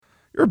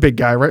You're a big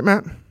guy, right,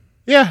 Matt?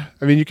 Yeah,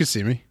 I mean, you can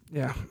see me.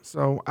 Yeah.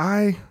 So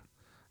I'm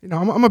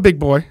a big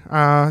boy.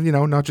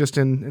 Not just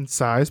in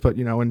size, but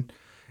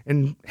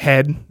in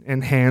head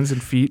and hands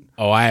and feet.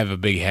 Oh, I have a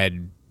big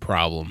head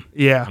problem.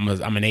 Yeah.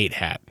 I'm an 8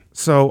 hat.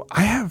 So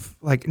I have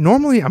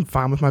normally I'm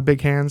fine with my big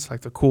hands.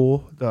 Like they're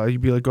cool. You'd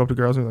be like go up to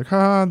girls and be like,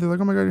 they're like,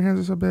 oh my god, your hands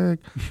are so big.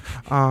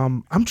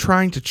 I'm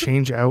trying to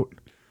change out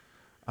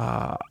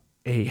a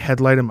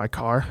headlight in my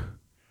car.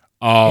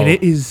 Oh. And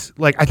it is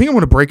like I think I'm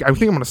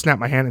gonna snap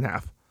my hand in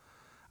half.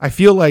 I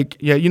feel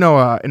like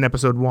in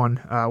episode 1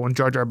 when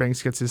Jar Jar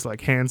Binks gets his like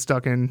hand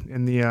stuck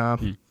in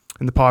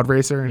the pod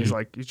racer and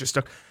he's just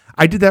stuck.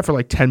 I did that for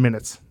like 10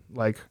 minutes.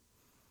 Like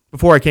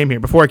before I came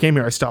here,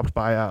 I stopped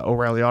by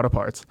O'Reilly Auto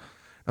Parts.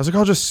 I was like,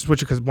 I'll just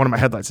switch it because one of my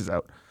headlights is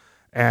out.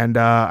 And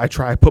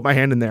I put my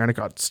hand in there and it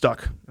got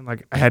stuck. And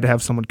like I had to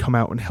have someone come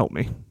out and help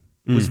me.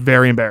 It was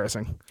very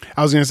embarrassing.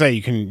 I was gonna say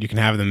you can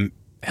have them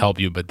help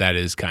you, but that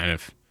is kind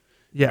of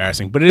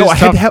embarrassing. But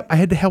I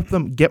had to help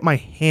them get my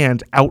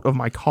hand out of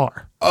my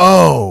car.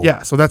 Oh,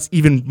 yeah. So that's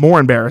even more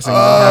embarrassing.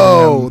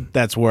 Oh,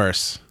 that's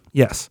worse.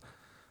 Yes.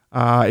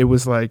 It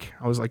was like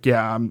I was like,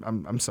 yeah,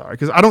 I'm sorry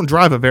because I don't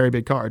drive a very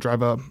big car. I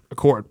drive a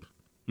Accord.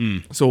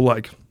 So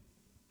like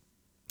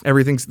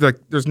everything's like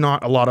there's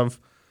not a lot of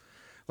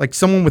like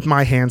someone with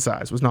my hand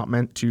size was not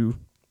meant to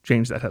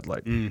change that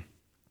headlight, and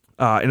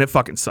it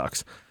fucking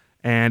sucks.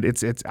 And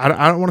it's I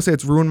don't want to say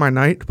it's ruined my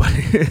night, but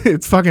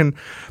it's fucking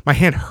my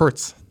hand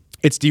hurts.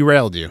 It's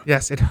derailed you.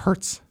 Yes, it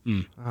hurts.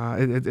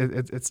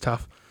 It's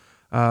tough.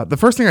 The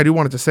first thing I do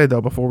wanted to say,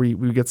 though, before we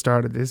get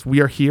started is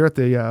we are here at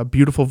the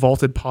beautiful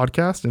Vaulted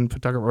Podcast in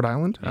Pawtucket, Rhode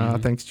Island,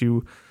 thanks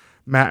to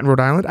Matt in Rhode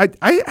Island.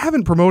 I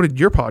haven't promoted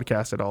your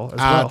podcast at all as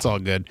well. It's all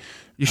good.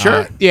 You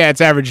sure? Yeah,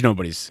 it's Average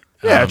Nobodies.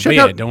 Yeah,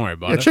 don't worry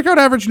about it. Check out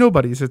Average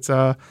Nobodies. It's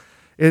a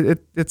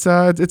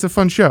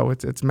fun show.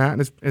 It's Matt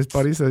and his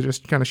buddies that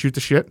just kind of shoot the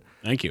shit.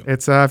 Thank you.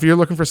 It's if you're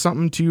looking for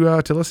something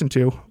to listen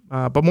to,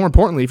 but more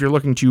importantly, if you're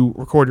looking to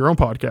record your own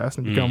podcast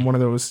and become one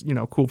of those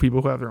cool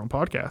people who have their own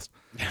podcast,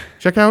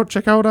 check out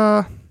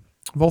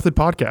Vaulted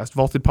Podcast,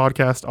 Vaulted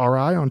Podcast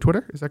RI on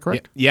Twitter. Is that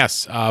correct?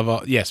 Yes.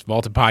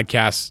 Vaulted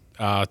Podcast.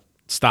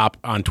 Stop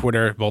on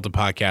Twitter.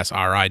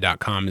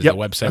 VaultedPodcastRI.com is the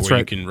website where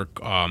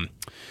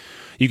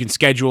you can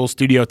schedule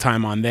studio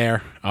time on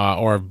there,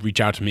 or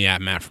reach out to me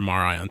at Matt from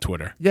RI on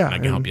Twitter. Yeah, and I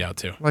can help you out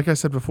too. Like I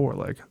said before,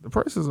 like the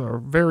prices are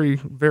very,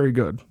 very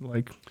good.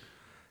 Like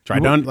try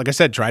to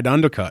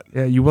undercut.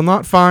 Yeah, you will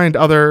not find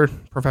other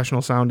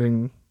professional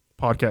sounding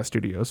podcast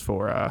studios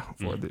for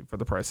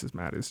the prices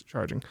Matt is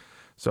charging.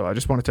 So I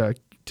just wanted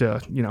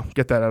to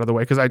get that out of the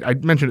way because I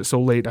mentioned it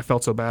so late. I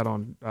felt so bad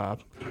on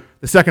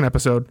the second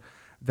episode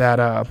that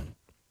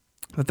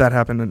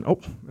happened. And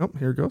oh,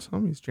 here it goes.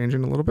 He's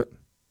changing a little bit.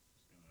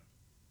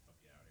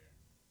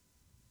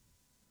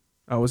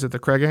 Oh, was it the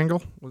Craig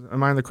angle?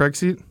 Am I in the Craig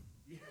seat?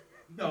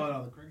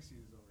 No, the Craig seat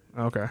is over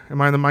here. Okay. Am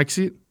I in the Mike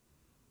seat?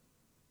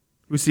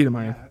 Whose seat am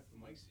I in? That's the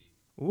Mike seat.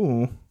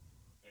 Ooh.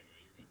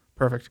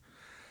 Perfect.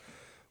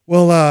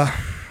 Well,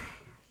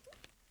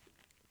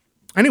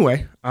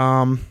 anyway,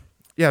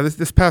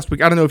 this past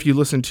week, I don't know if you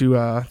listened to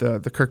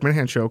the Kirk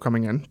Minahan show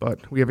coming in,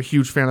 but we have a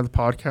huge fan of the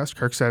podcast.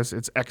 Kirk says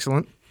it's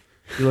excellent.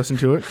 You listen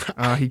to it.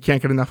 He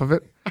can't get enough of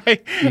it.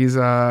 He's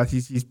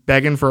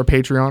begging for a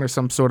Patreon or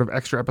some sort of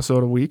extra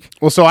episode a week.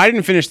 Well, so I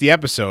didn't finish the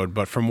episode,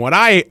 but from what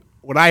I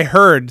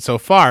heard so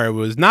far, it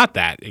was not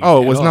that.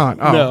 Oh, it was not.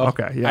 Oh, no.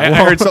 Okay. Yeah. I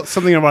heard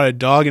something about a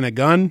dog and a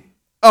gun.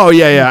 Oh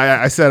yeah.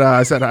 I said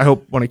I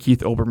hope one of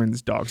Keith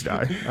Olbermann's dogs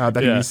die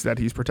that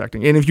he's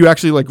protecting. And if you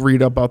actually like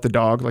read about the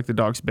dog, like the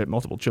dog's bit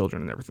multiple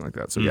children and everything like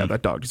that. So yeah,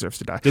 that dog deserves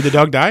to die. Did the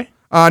dog die?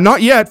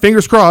 Not yet.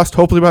 Fingers crossed.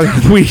 Hopefully by the end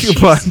of the week.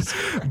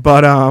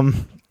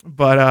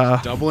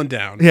 But doubling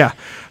down. Yeah.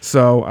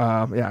 So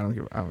I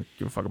don't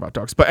give a fuck about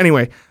dogs. But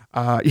anyway,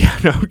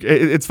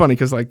 it's funny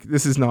because like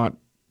this is not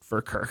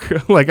for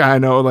Kirk. Like I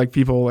know like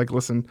people like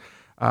listen.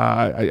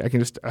 I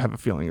can just have a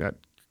feeling that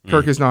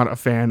Kirk is not a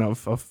fan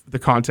of the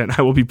content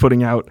I will be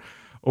putting out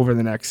over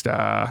the next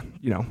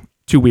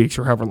 2 weeks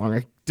or however long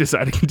I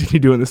decide to continue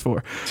doing this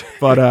for.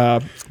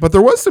 But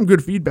there was some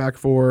good feedback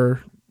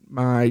for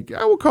I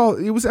will call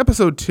it was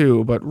episode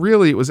 2, but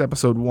really it was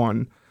episode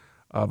 1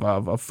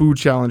 of Food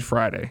Challenge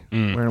Friday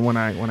when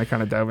I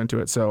kind of dive into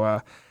it.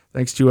 So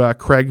thanks to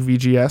Craig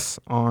VGS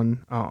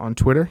on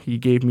Twitter, he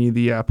gave me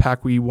the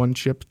Paqui 1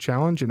 chip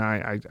challenge, and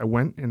I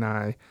went and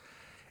I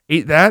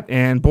ate that,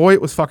 and boy,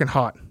 it was fucking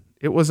hot.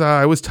 It was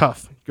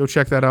tough. Go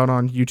check that out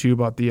on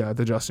YouTube at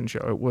the Justin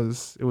Show. It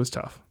was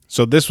tough.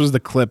 So this was the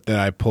clip that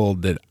I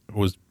pulled that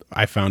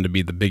I found to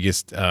be the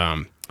biggest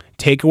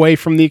takeaway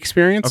from the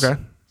experience. Okay.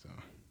 So.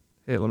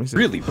 Hey, let me see.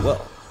 Really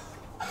well.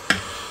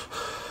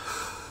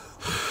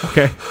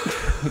 Okay.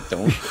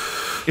 Don't.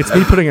 It's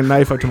me putting a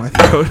knife up to my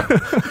throat.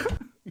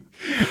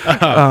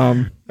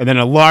 And then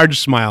a large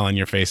smile on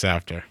your face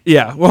after.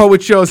 Yeah, well,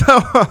 which shows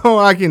how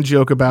I can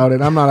joke about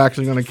it. I'm not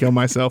actually going to kill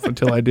myself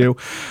until I do.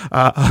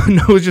 No,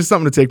 it was just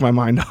something to take my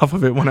mind off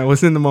of it when I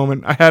was in the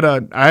moment. I had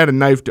a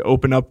knife to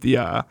open up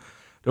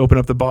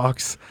the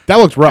box. That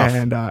looked rough.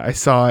 And I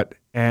saw it,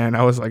 And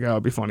I was like, oh,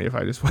 it'd be funny if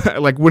I just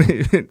like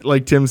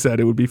like Tim said,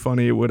 it would be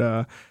funny. It would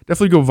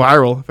definitely go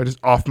viral if I just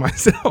off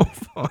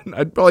myself.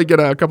 I'd probably get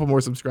a couple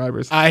more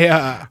subscribers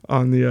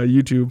on the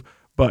YouTube.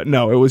 But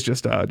no, it was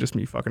just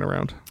me fucking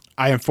around.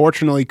 I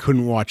unfortunately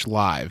couldn't watch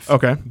live.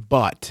 Okay.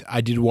 But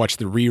I did watch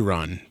the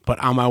rerun. But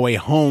on my way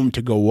home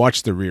to go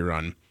watch the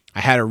rerun,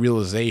 I had a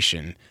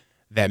realization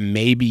that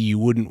maybe you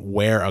wouldn't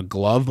wear a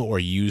glove or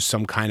use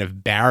some kind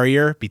of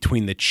barrier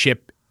between the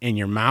chip and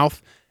your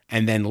mouth,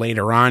 and then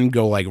later on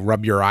go like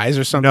rub your eyes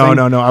or something.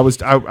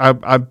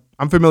 No.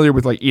 I'm familiar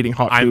with like eating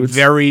hot foods.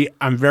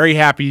 I'm very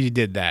happy you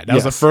did that. That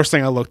was the first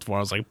thing I looked for. I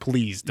was like,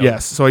 please don't.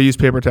 Yes. So I used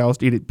paper towels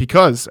to eat it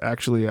because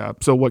actually,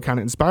 so what kind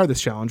of inspired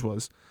this challenge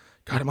was,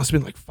 God, it must have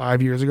been like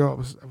 5 years ago. I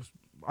was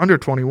under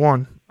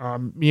 21.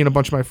 Me and a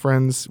bunch of my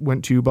friends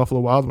went to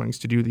Buffalo Wild Wings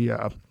to do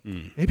the,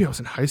 maybe I was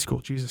in high school,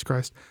 Jesus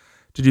Christ,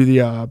 to do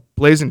the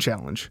Blazing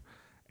Challenge.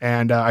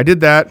 And I did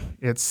that.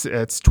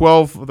 It's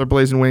 12 of their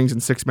Blazing Wings in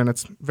 6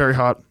 minutes. Very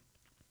hot.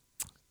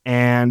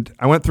 And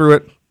I went through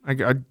it. I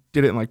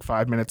did it in like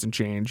 5 minutes and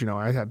change. You know,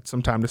 I had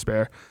some time to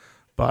spare.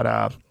 But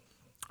I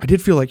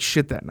did feel like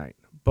shit that night.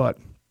 But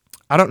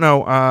I don't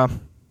know.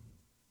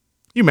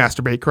 You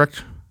masturbate,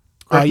 correct?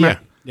 Yeah.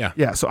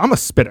 Yeah, so I'm a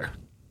spitter.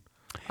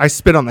 I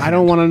spit on the hand. I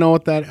don't want to know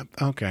what that...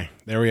 Okay,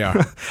 there we are.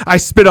 I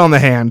spit on the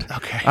hand.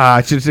 Okay.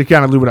 To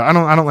kind of lube it up.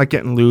 I don't like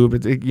getting lube.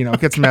 It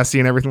gets messy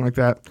and everything like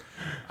that.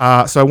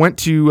 So I went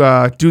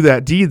to do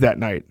that deed that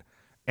night.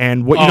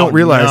 And what you don't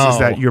realize is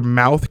that your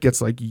mouth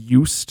gets like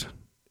used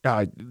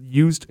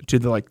to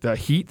the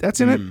heat that's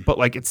in it, but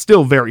like it's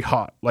still very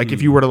hot. Like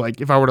if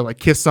I were to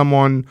kiss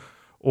someone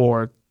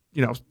or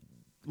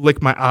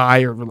lick my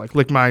eye or like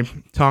lick my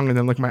tongue and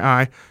then lick my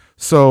eye.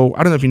 So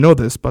I don't know if you know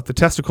this, but the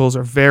testicles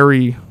are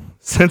very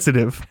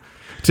sensitive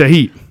to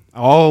heat.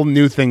 All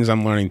new things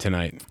I'm learning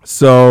tonight.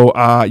 So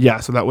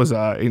so that was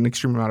an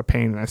extreme amount of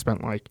pain, and I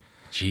spent like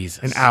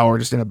an hour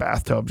just in a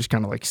bathtub, just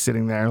kind of like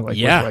sitting there, with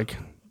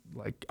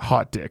like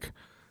hot dick,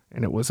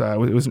 and it was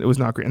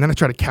not great. And then I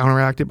tried to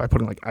counteract it by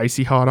putting like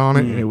icy hot on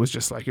it, and it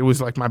was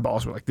like my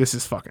balls were like, this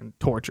is fucking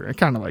torture. I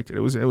kind of liked it.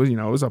 It was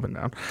up and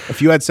down.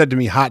 If you had said to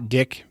me hot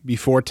dick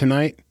before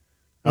tonight,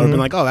 I would have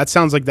been like, oh, that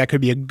sounds like that could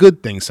be a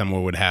good thing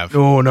someone would have.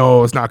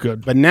 No, it's not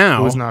good. But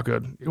now it was not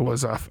good. It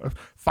was a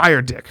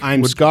fire dick.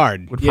 I'm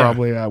scarred. Would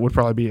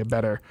probably be a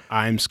better.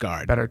 I'm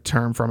scarred. Better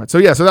term from it.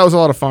 So so that was a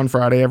lot of fun.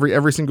 Friday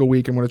every single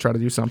week I'm going to try to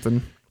do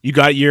something. You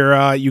got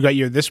your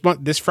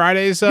this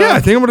Friday's. Yeah, I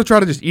think I'm going to try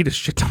to just eat a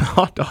shit ton of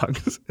hot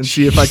dogs and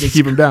see if I can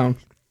keep them down.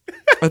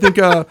 I think.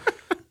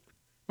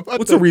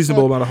 What's a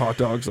reasonable amount of hot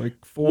dogs? Like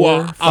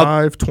 4,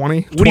 5,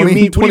 20? What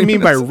do you mean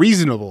by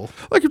reasonable?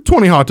 Like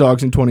 20 hot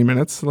dogs in 20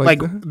 minutes. Like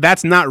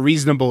that's not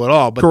reasonable at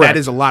all, but correct. That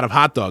is a lot of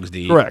hot dogs to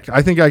eat. Correct.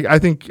 I think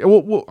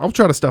I'll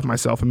try to stuff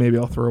myself and maybe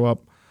I'll throw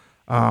up.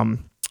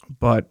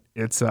 But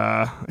it's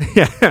so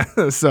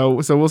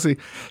we'll see,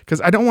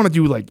 because I don't want to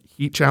do like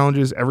heat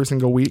challenges every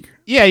single week.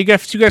 Yeah, you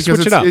guys switch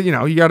it up.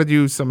 You got to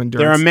do some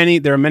endurance.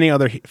 There are many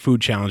other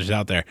food challenges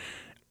out there.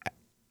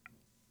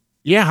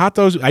 Yeah, hot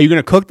dogs. Are you going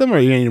to cook them or are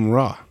you going to eat them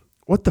raw?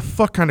 What the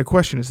fuck kind of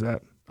question is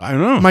that? I don't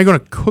know. Am I going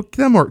to cook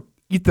them or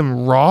eat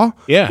them raw?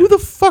 Yeah. Who the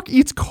fuck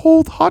eats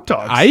cold hot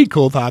dogs? I eat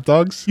cold hot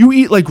dogs. You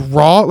eat like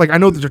raw? Like I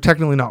know that they're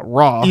technically not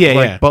raw.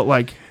 Yeah. But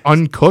like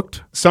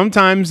uncooked?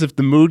 Sometimes if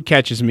the mood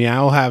catches me,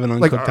 I'll have an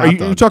uncooked hot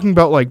dog. Are you talking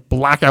about like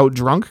blackout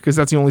drunk? Because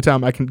that's the only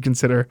time I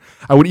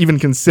would even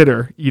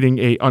consider eating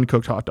a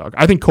uncooked hot dog.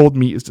 I think cold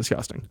meat is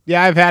disgusting.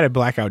 Yeah, I've had it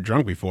blackout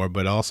drunk before,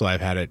 but also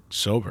I've had it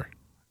sober.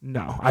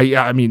 No,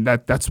 I mean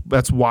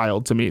that's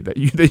wild to me that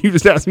you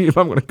just asked me if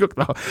I'm going to cook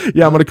I'm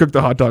going to cook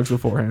the hot dogs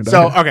beforehand.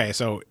 So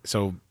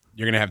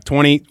you're going to have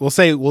 20. We'll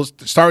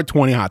start with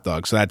 20 hot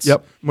dogs. So that's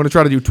I'm going to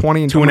try to do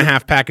 20 and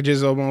 2.5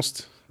 packages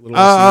almost.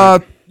 Yeah,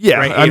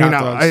 right, I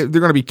mean, they're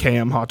going to be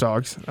Cam hot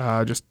dogs.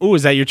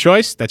 Is that your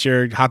choice? That's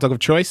your hot dog of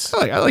choice?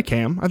 I like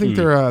Cam. I think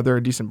they're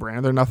a decent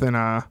brand. They're nothing.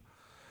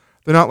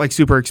 They're not like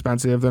super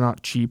expensive. They're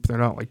not cheap. They're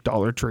not like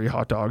Dollar Tree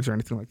hot dogs or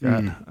anything like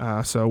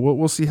that. So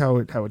we'll see how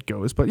it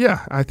goes. But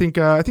yeah, I think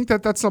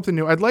that's something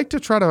new. I'd like to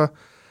try to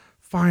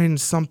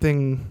find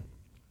something.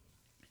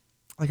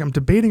 Like I'm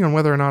debating on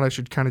whether or not I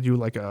should kind of do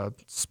like a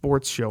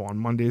sports show on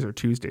Mondays or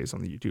Tuesdays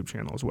on the YouTube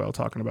channel as well,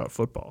 talking about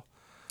football.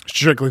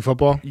 Strictly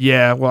football?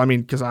 Yeah. Well, I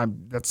mean, because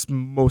that's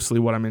mostly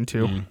what I'm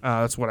into.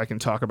 That's what I can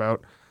talk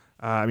about.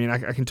 I mean,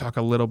 I can talk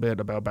a little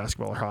bit about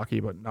basketball or hockey,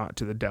 but not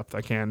to the depth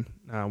I can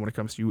when it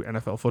comes to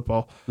NFL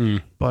football.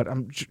 But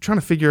I'm trying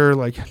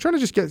to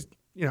just get,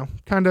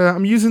 kind of,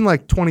 I'm using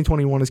like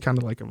 2021 as kind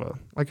of like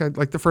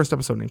the first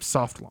episode named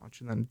Soft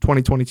Launch. And then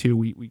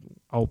 2022,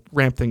 I'll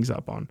ramp things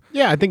up on.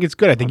 Yeah, I think it's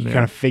good. I think you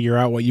kind of figure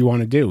out what you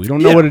want to do. We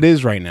don't know what it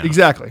is right now.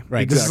 Exactly.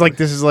 Right. Exactly.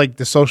 This is like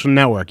the social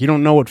network. You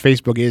don't know what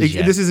Facebook is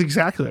yet. This is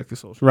exactly like the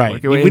social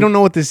network. Right. We don't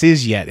know what this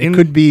is yet. It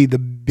could be the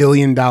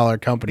billion-dollar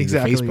company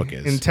that Facebook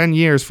is. In 10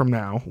 years from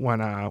now,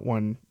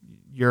 when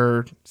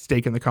your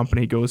stake in the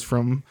company goes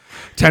from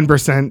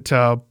 10%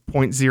 to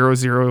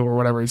 0.00 or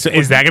whatever. So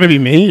is that going to be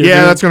me?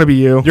 That's going to be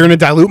you. You're going to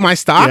dilute my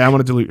stock? Yeah, I'm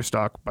going to dilute your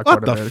stock.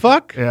 What the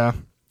fuck? Yeah.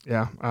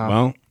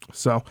 Well.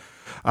 So,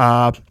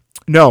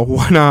 No,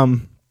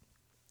 when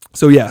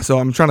so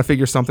I'm trying to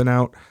figure something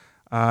out.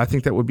 I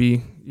think that would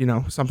be,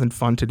 something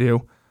fun to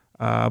do.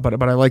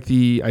 But I like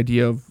the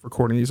idea of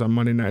recording these on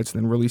Monday nights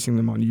and then releasing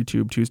them on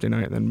YouTube Tuesday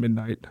night and then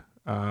midnight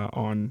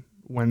on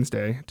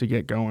Wednesday to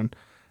get going.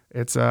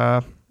 It's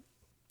I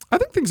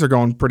think things are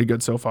going pretty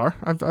good so far.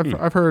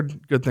 I've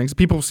heard good things.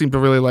 People seem to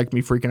really like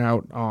me freaking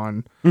out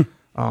on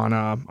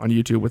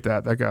YouTube with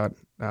that. That got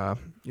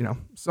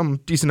some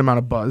decent amount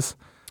of buzz.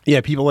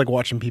 Yeah, people like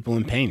watching people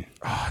in pain.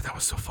 Oh, that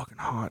was so fucking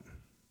hot.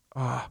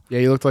 Yeah,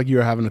 you looked like you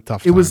were having a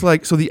tough time. It was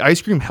like, so the ice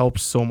cream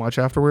helps so much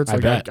afterwards. I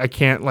bet. I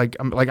can't I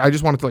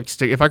just wanted to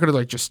stick. If I could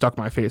have just stuck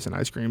my face in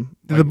ice cream.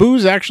 Did the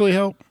booze actually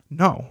help?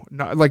 No,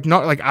 not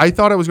I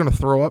thought I was going to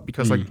throw up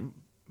because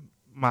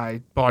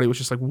my body was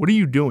just like, what are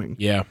you doing?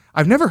 Yeah.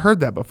 I've never heard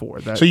that before.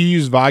 So you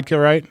use vodka,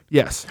 right?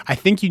 Yes. I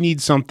think you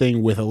need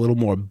something with a little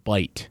more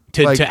bite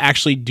to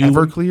actually do.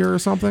 Everclear or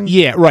something?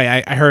 Yeah,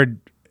 right. I heard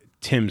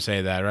Tim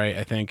say that, right?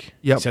 I think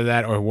he said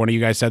that, or one of you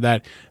guys said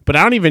that. But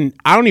I don't even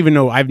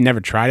know. I've never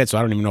tried it, so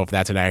I don't even know if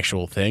that's an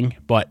actual thing.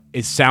 But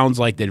it sounds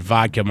like that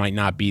vodka might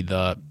not be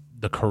the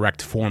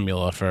correct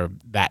formula for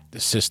that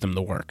system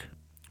to work.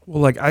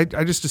 Well, I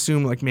just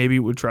assume maybe it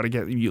would try to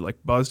get you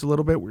buzzed a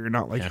little bit where you're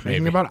not thinking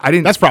maybe. about it. I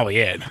didn't. That's probably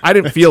it. I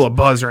didn't feel a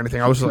buzz or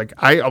anything. I was just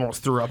I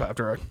almost threw up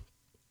after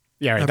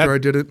I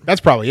did it.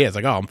 That's probably it. It's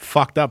I'm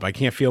fucked up. I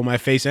can't feel my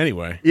face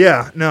anyway.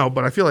 Yeah, no,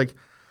 but I feel like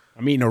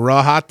I'm eating a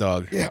raw hot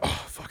dog. Yeah.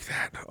 Oh, fuck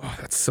that. Oh,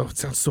 it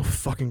sounds so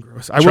fucking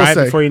gross. I will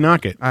say before you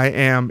knock it. I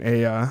am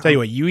a. Tell you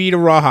what, you eat a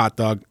raw hot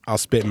dog, I'll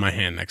spit in my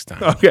hand next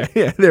time. Okay.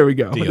 Yeah. There we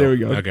go. Deal. There we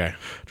go. Okay.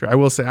 I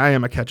will say I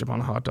am a ketchup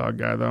on a hot dog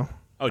guy though.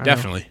 Oh,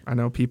 definitely. I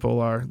know people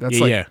are. That's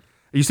yeah.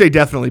 You say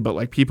definitely,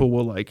 but people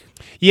will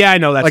Yeah, I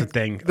know that's a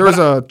thing. There was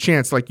a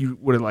chance you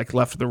would have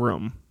left the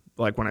room.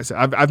 When I say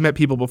I've met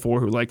people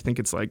before who think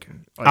it's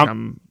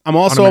I'm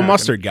also a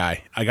mustard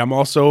guy. I'm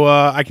also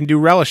I can do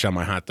relish on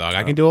my hot dog.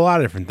 I can do a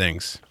lot of different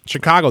things.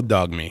 Chicago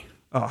dog me.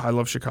 Oh, I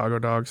love Chicago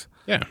dogs.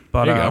 Yeah,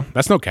 but there you go.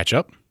 That's no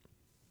ketchup.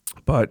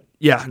 But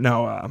yeah,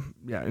 no,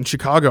 in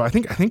Chicago, I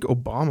think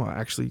Obama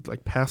actually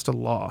passed a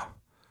law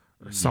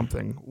or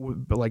something,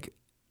 but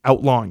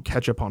outlawing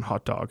ketchup on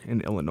hot dog in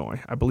Illinois.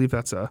 I believe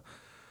that's a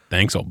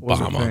thanks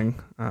Obama thing.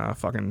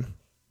 Fucking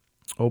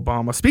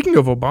Obama. Speaking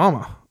of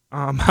Obama.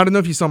 I don't know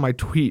if you saw my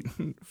tweet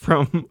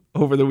from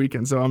over the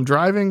weekend. So I'm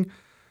driving.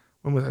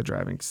 When was I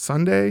driving?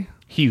 Sunday?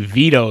 He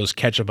vetoes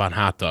ketchup on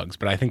hot dogs,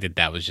 but I think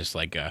that was just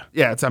a...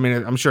 Yeah,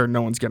 I'm sure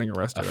no one's getting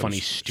arrested. A funny,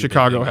 stupid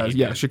Chicago has...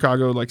 Yeah,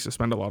 Chicago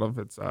suspend a lot of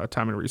its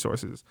time and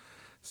resources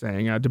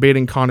saying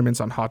debating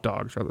condiments on hot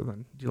dogs rather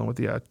than dealing with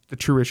the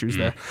true issues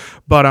there.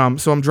 But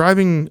so I'm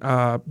driving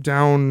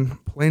down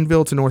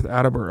Plainville to North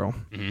Attleboro.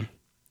 Mm-hmm.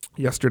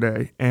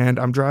 Yesterday, and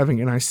I'm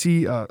driving and I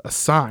see a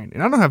sign,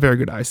 and I don't have very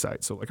good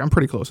eyesight, so I'm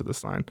pretty close to the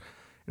sign,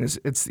 and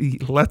it's the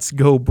Let's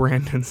Go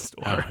Brandon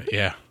store.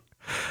 Yeah.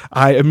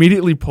 I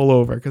immediately pull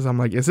over because I'm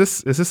like, is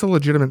this a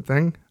legitimate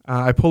thing?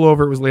 I pull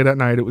over. It was late at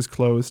night. It was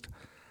closed.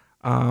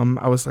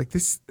 I was like,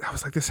 this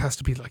has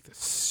to be the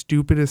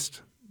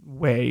stupidest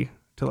way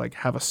to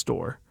have a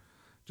store,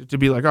 to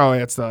be oh,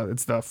 it's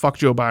the fuck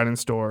Joe Biden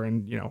store,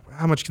 and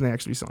how much can they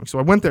actually be selling? So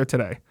I went there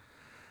today.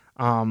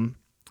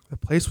 The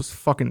place was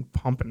fucking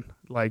pumping.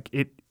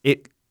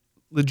 It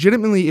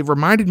legitimately, it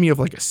reminded me of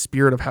a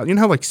Spirit of Halloween. You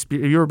know how have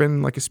you ever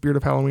been in a Spirit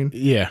of Halloween?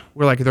 Yeah.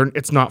 Where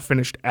it's not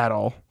finished at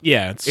all.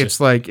 Yeah. They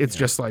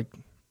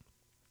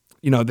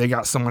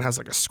got someone has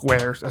a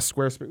square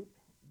spoon.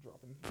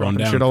 Phone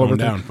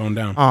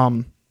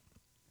down.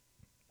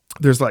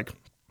 There's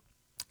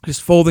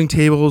just folding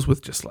tables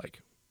with just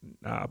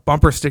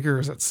bumper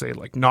stickers that say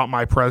not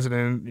my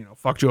president,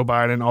 fuck Joe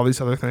Biden, all these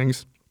other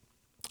things.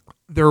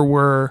 There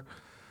were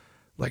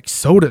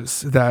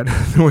sodas that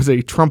there was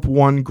a Trump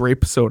 1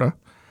 grape soda,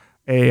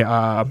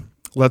 a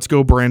Let's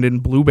Go Brandon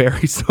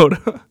blueberry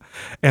soda,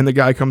 and the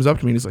guy comes up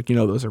to me and he's like,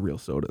 those are real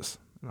sodas.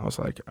 And I was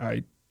like,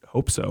 I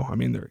hope so. I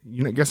mean,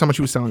 guess how much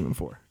he was selling them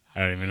for? I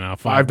don't even know.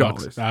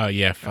 $5. Oh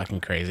yeah, fucking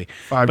crazy.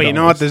 $5. But you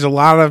know what? There's a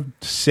lot of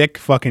sick,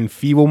 fucking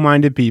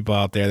feeble-minded people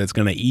out there that's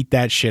gonna eat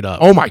that shit up.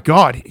 Oh my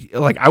god!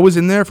 I was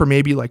in there for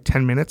maybe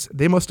 10 minutes.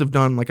 They must have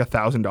done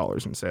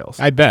 $1,000 in sales.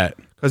 I bet.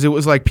 Because it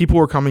was people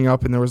were coming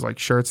up and there was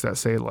shirts that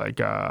say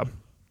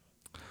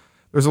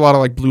there's a lot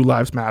of Blue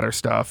Lives Matter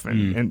stuff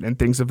and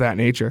things of that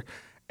nature,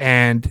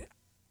 and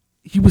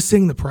he was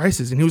saying the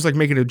prices, and he was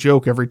making a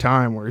joke every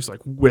time where he's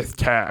with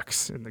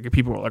tax, and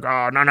people were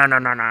oh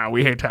no,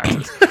 we hate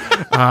taxes.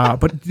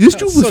 But this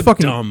dude was so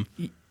fucking dumb.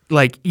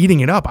 Eating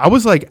it up. I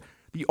was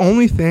the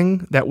only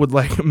thing that would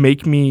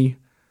make me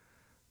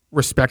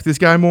respect this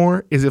guy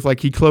more is if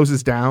he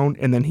closes down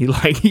and then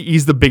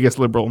he's the biggest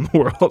liberal in the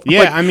world.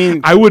 Yeah, I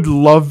mean, I would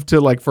love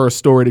to for a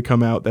story to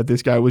come out that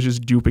this guy was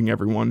just duping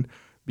everyone.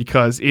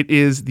 Because it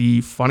is the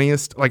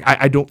funniest.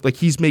 I don't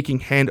he's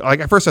making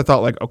at first I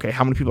thought okay,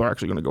 how many people are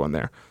actually going to go in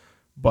there?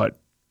 But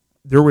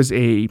there was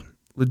a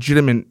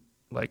legitimate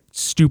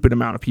stupid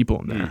amount of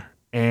people in there,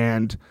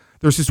 and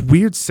there's this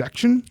weird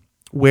section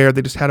where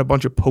they just had a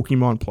bunch of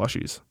Pokemon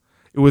plushies.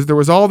 There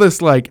was all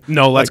this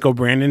no Let's Go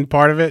Brandon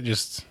part of it.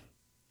 Just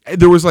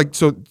there was like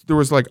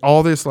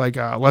all this like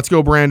let's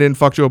go Brandon,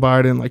 fuck Joe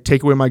Biden, like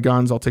take away my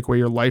guns, I'll take away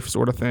your life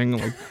sort of thing.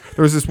 Like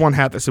there was this one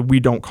hat that said we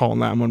don't call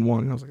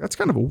 911, and I was like, that's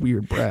kind of a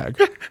weird brag.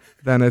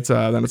 then it's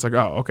like,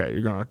 oh, okay,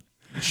 you're gonna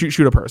shoot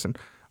a person,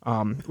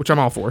 which I'm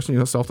all for,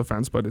 so,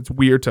 self-defense, but it's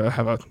weird to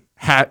have a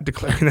hat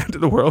declaring that to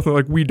the world. They're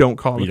like, we don't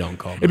call.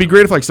 It'd be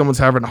great if like someone's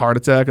having a heart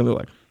attack and they're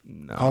like,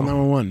 no, call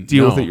 911.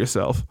 Deal with it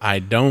yourself. I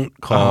don't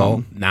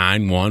call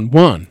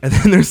 911. And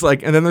then there's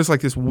like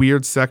this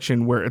weird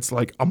section where it's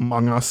like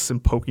Among Us and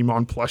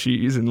Pokemon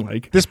plushies and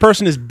like this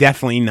person is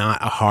definitely not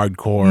a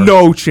hardcore.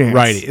 No chance.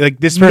 Right. Like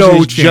this person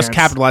is just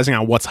capitalizing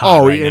on what's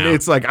hot right now.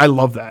 It's like I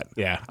love that.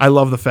 Yeah. I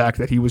love the fact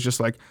that he was just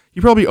like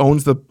he probably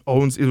owns it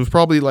was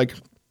probably like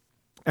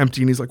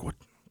empty and he's like what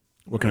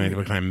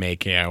can I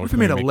make? Yeah. What if I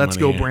made a Let's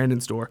Go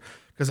Brandon store?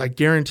 Because I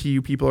guarantee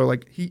you people are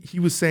like he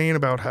was saying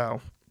about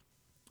how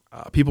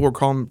people were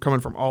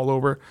coming from all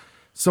over.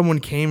 Someone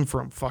came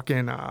from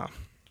fucking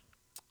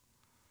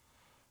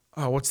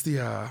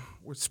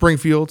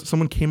Springfield.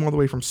 Someone came all the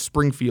way from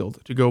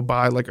Springfield to go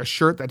buy like a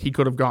shirt that he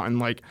could have gotten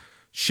like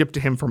shipped to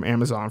him from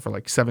Amazon for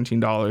like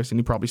 $17, and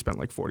he probably spent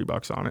like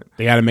 $40 on it.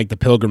 They got to make the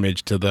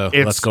pilgrimage to the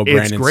Let's Go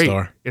Brandon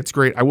store. It's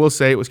great. I will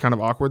say it was kind of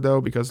awkward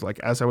though, because like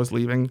as I was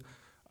leaving,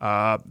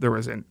 there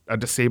was a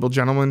disabled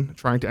gentleman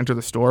trying to enter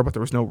the store, but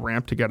there was no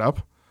ramp to get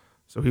up,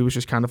 so he was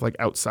just kind of like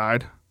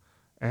outside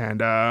and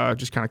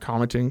just kind of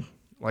commenting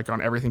like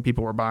on everything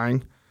people were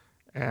buying,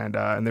 and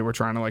they were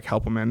trying to like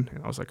help him in,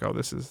 and I was like, oh,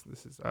 this is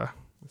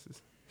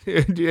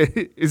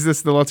is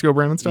this the Let's Go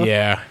Brandon stuff?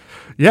 Yeah,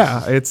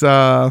 it's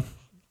there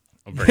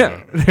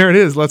it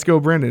is. Let's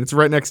Go Brandon. It's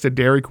right next to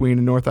Dairy Queen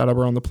in North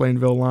Attleboro on the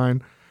Plainville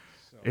line.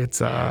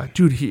 It's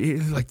dude, he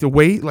like the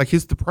way like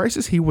the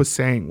prices he was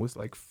saying was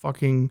like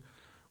fucking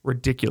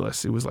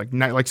ridiculous. It was like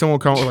someone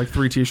would come with like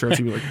 3 t-shirts.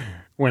 He'd be like,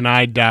 when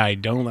I die,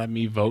 don't let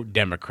me vote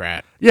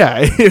Democrat. Yeah,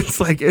 it's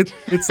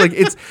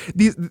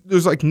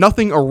there's like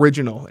nothing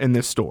original in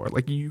this store.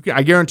 Like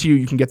I guarantee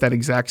you can get that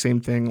exact same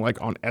thing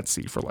like on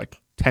Etsy for like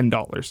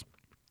 $10.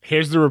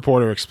 Here's the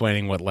reporter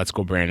explaining what Let's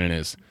Go Brandon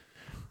is.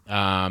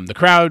 The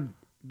crowd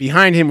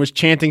behind him was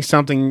chanting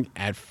something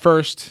at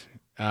first,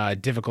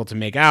 difficult to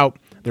make out.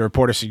 The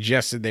reporter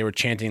suggested they were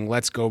chanting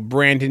Let's Go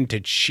Brandon to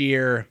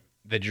cheer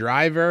the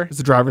driver.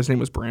 The driver's name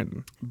was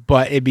Brandon.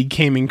 But it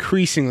became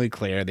increasingly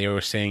clear they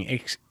were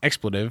saying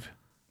expletive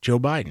Joe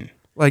Biden.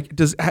 Like,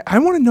 I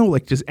want to know,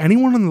 like, does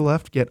anyone on the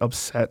left get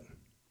upset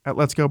at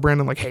Let's Go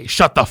Brandon? Like, hey,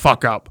 shut the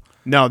fuck up.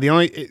 No,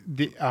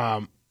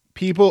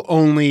 people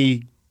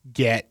only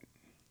get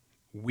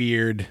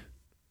weird,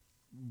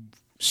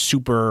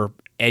 super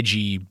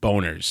edgy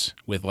boners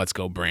with Let's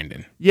Go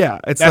Brandon. Yeah,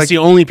 that's the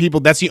only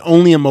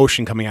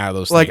emotion coming out of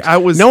those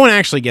things. No one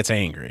actually gets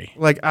angry.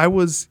 Like I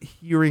was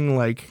hearing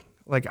like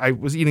I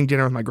was eating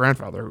dinner with my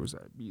grandfather,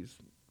 he's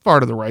far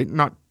to the right,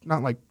 not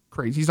like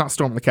crazy. He's not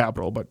storming the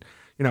Capitol, but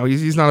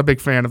he's not a big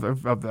fan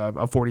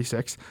of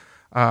 46.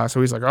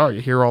 So he's like, oh,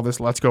 you hear all this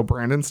Let's Go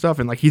Brandon stuff,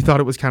 and like he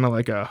thought it was kind of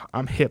like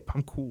I'm hip,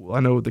 I'm cool.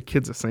 I know the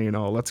kids are saying,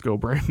 oh, Let's Go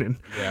Brandon.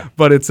 Yeah.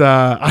 But it's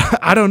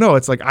I don't know.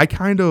 It's like I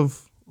kind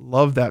of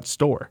love that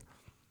store.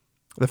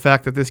 The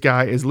fact that this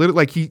guy is literally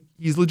like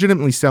he's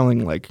legitimately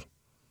selling like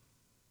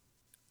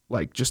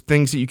just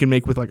things that you can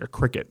make with like a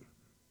Cricut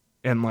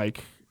and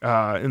like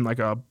in like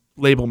a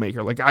label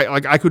maker. Like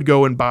I could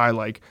go and buy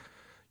like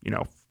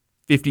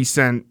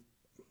 50-cent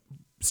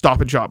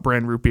Stop and Shop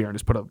brand root beer and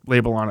just put a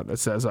label on it that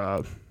says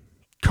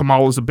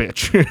Kamala's a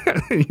bitch,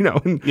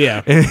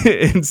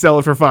 and sell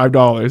it for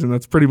 $5, and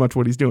that's pretty much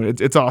what he's doing.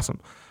 It's awesome.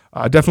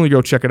 Definitely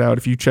go check it out.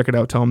 If you check it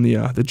out, tell him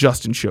the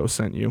Justin Show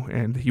sent you,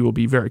 and he will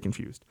be very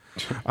confused.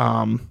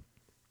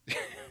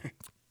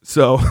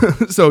 So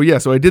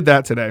I did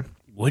that today.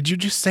 What'd you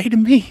just say to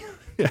me?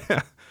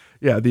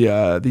 Yeah.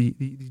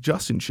 The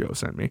Justin Show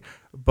sent me,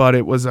 but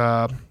it was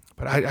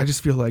but I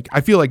just feel like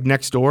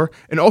next door,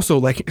 and also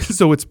like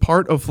so it's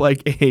part of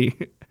like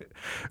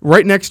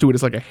right next to it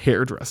is like a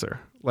hairdresser.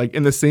 Like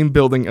in the same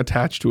building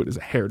attached to it is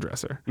a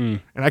hairdresser,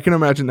 and I can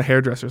imagine the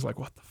hairdresser's like,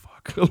 what the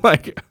fuck,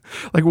 like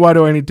why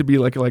do I need to be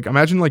like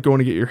imagine like going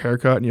to get your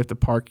haircut and you have to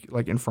park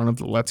like in front of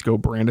the Let's Go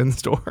Brandon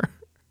store.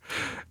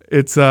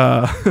 It's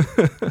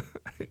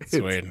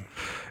Sweet.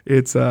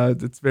 It's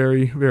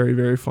very, very,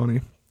 very funny,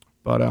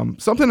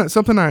 but something I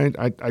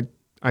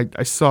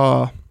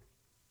saw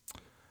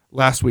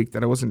last week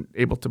that I wasn't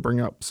able to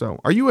bring up.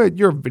 So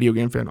you're a video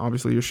game fan?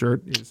 Obviously, your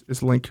shirt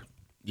is Link.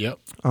 Yep.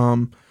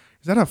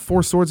 Is that a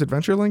Four Swords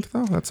Adventure Link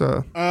though? That's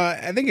a.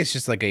 I think it's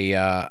just like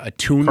a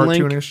Toon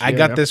Link. I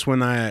got this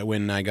when I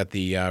got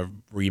the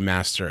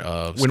remaster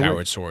of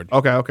Skyward Sword.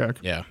 Okay.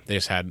 Yeah, they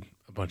just had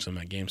a bunch of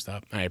them at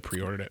GameStop. I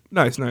pre-ordered it.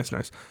 Nice.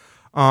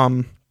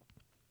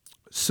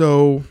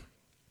 So,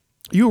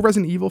 you a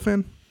Resident Evil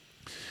fan?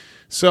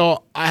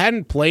 So I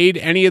hadn't played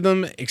any of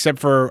them except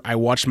for I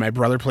watched my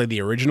brother play the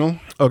original.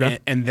 Okay.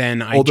 And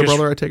then older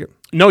brother, I take it.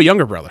 No,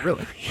 younger brother.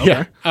 Really?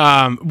 Okay.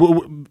 Yeah.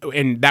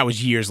 And that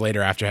was years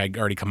later after it had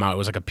already come out. It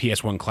was like a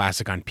PS1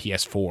 classic on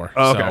PS4.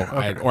 Oh, okay.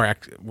 Or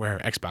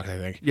Xbox, I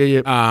think.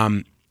 Yeah.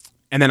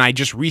 And then I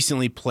just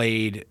recently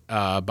played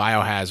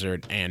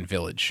Biohazard and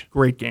Village.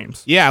 Great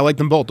games. Yeah, I like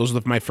them both. Those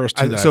are my first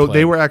two. So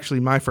they were actually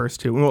my first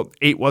two. Well,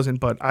 8 wasn't,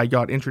 but I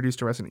got introduced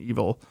to Resident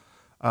Evil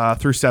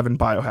through 7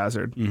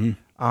 Biohazard.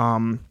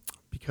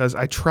 Because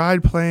I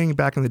tried playing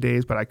back in the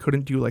days, but I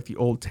couldn't do like the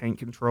old tank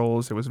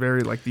controls. It was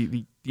very like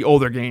the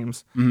older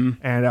games.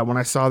 And when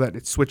I saw that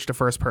it switched to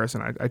first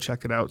person, I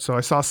checked it out. So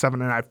I saw 7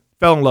 and I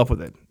fell in love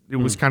with it. It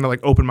was kind of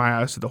like opened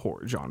my eyes to the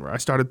horror genre. I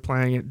started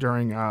playing it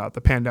during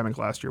the pandemic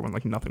last year when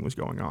like nothing was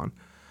going on.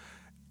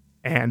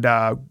 And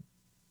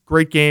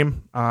great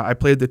game. I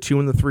played the 2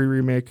 and the 3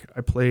 remake.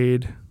 I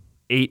played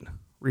 8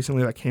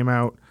 recently that came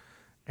out.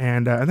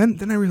 And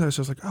then I realized,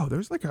 I was like, oh,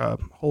 there's like a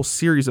whole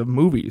series of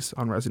movies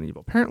on Resident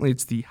Evil. Apparently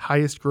it's the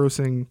highest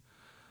grossing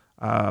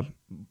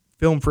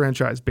film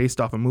franchise based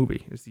off a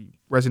movie. It's the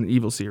Resident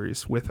Evil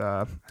series with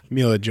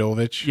Mila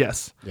Jovovich.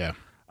 Yes. Yeah.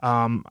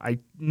 I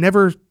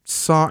never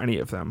saw any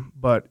of them,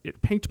 but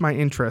it piqued my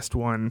interest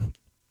when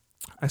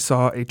I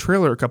saw a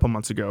trailer a couple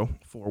months ago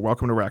for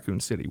Welcome to Raccoon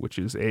City, which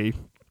was a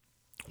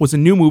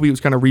new movie. It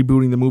was kind of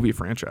rebooting the movie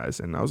franchise.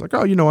 And I was like,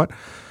 oh, you know what?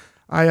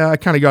 I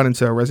kind of got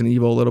into Resident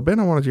Evil a little bit.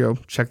 I wanted to go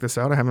check this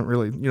out. I haven't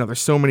really,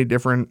 there's so many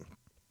different,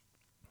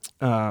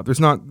 there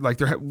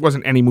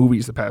wasn't any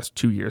movies the past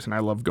 2 years, and I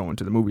love going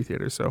to the movie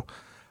theater. So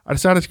I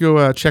decided to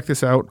go check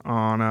this out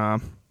on, I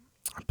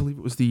believe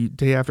it was the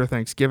day after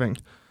Thanksgiving.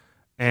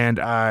 And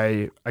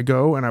I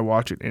go and I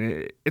watch it,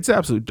 and it's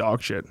absolute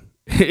dog shit.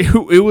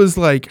 It was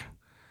like,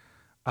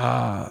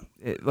 there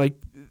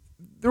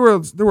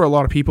were a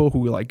lot of people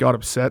who like got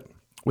upset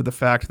with the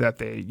fact that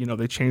they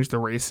changed the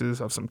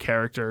races of some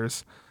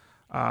characters.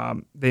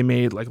 They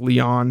made like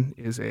Leon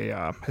is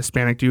a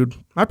Hispanic dude.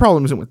 My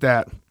problem isn't with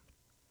that.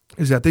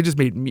 Is that they just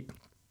made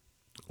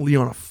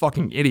Leon a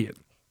fucking idiot.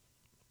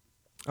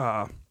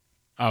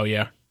 Oh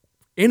yeah.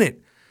 In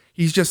it,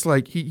 he's just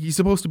like he's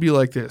supposed to be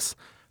like this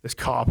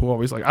cop who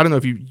always like, I don't know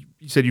if you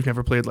said you've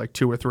never played like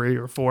 2 or 3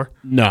 or 4.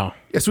 No.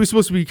 Yeah, so he's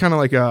supposed to be kind of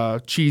like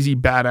a cheesy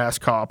badass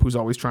cop who's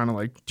always trying to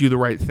like do the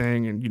right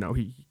thing, and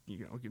he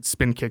gets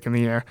spin kick in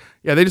the air.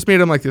 Yeah, they just made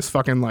him like this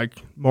fucking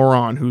like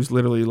moron who's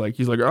literally like,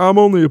 he's like, I'm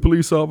only a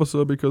police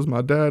officer because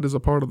my dad is a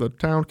part of the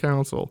town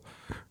council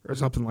or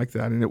something like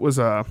that. And it was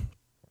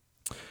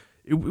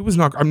it was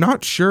not, I'm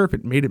not sure if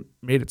it made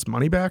its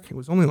money back. It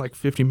was only like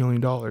 $50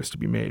 million to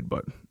be made,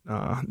 but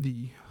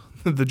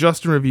the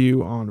Justin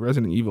review on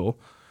Resident Evil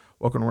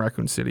Welcome to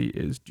Raccoon City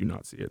is do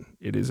not see it.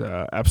 It is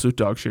absolute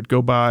dog shit.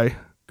 Go buy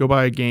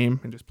a game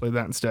and just play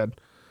that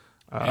instead.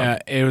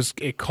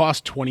 It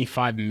cost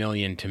 $25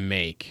 million to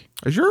make.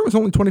 Are you sure it was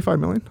only $25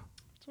 million?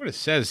 That's what it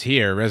says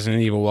here.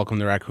 Resident Evil Welcome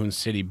to Raccoon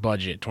City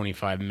budget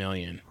 $25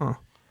 million. Huh.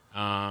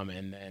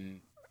 And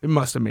then it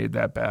must have made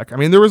that back. I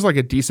mean, there was like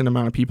a decent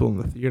amount of people in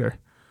the theater,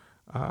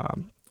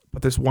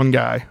 but this one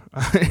guy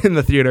in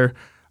the theater,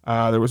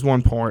 there was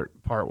one part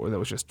where that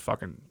was just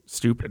fucking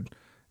stupid.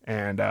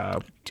 And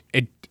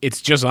it's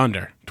just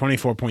under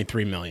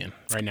 $24.3 million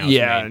right now.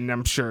 Yeah, and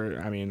I'm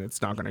sure. I mean,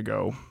 it's not going to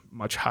go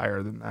much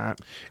higher than that.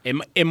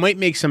 It might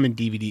make some in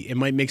DVD. It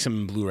might make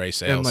some in Blu-ray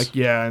sales.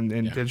 And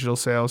digital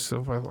sales.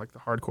 So for like the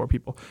hardcore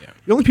people. Yeah.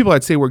 The only people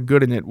I'd say were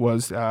good in it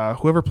was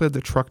whoever played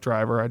the truck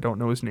driver. I don't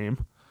know his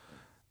name.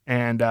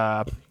 And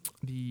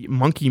the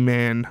Monkey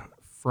Man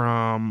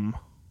from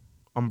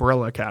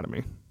Umbrella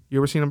Academy. You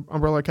ever seen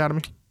Umbrella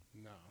Academy?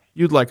 No.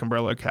 You'd like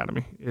Umbrella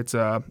Academy. It's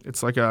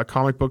like a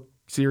comic book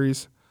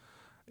series.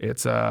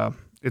 It's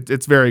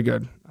very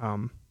good.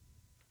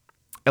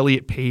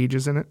 Elliot Page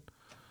is in it.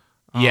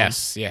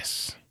 Yes.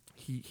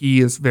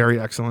 He is very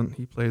excellent.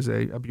 He plays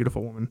a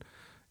beautiful woman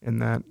in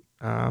that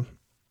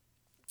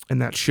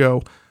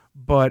show.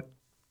 But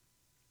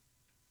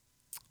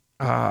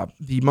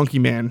the Monkey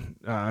Man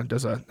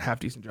does a half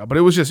decent job. But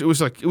it was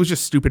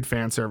just stupid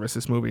fan service,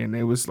 this movie, and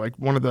it was like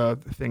one of the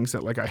things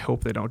that like I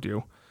hope they don't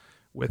do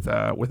with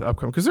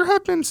upcoming, because there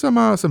have been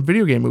some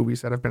video game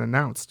movies that have been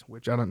announced,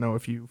 which I don't know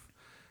if you've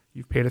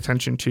paid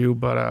attention to,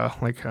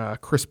 but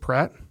like Chris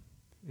Pratt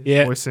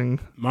is voicing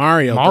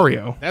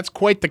Mario. That's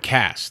quite the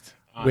cast.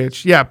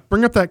 Which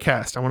bring up that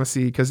cast. I want to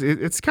see, because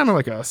it's kind of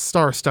like a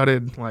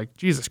star-studded, like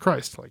Jesus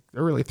Christ, like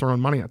they're really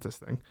throwing money at this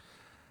thing.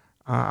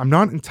 I'm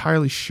not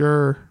entirely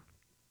sure.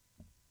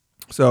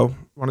 So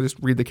want to just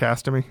read the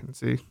cast to me and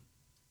see.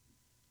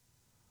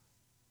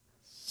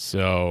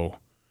 So.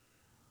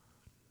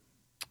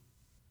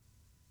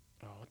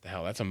 The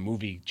hell, that's a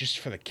movie just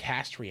for the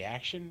cast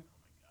reaction?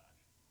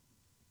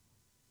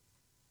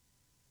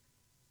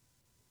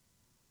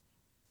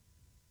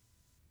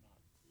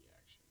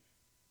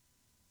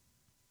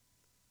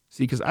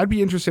 See, because I'd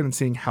be interested in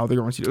seeing how they're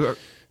going to do it.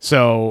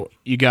 So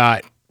you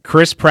got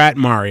Chris Pratt,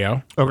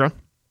 Mario. Okay.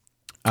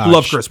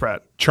 Love Chris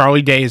Pratt.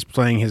 Charlie Day is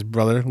playing his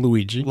brother,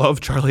 Luigi.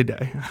 Love Charlie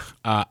Day.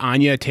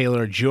 Anya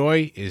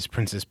Taylor-Joy is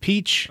Princess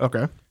Peach.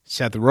 Okay.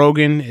 Seth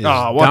Rogen is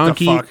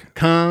Donkey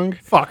Kong.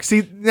 Fuck.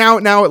 See, now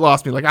it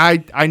lost me. Like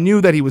I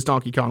knew that he was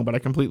Donkey Kong, but I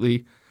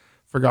completely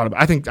forgot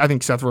about it. I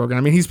think Seth Rogen.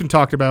 I mean, he's been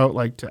talked about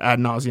like to ad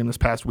nauseum this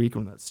past week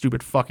on that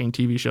stupid fucking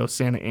TV show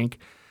Santa Inc.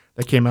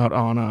 that came out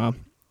on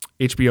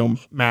HBO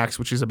Max,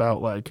 which is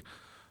about like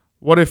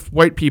What if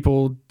white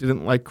people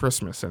didn't like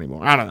Christmas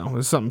anymore? I don't know.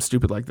 There's something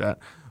stupid like that.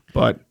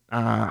 But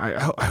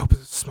I hope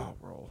it's a small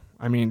role.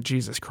 I mean,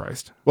 Jesus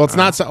Christ. Well, it's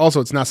not.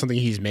 Also, it's not something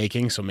he's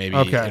making, so maybe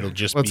it'll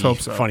just be hope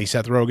so. funny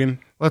Seth Rogen.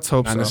 Let's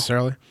hope not so.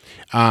 necessarily.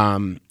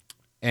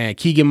 And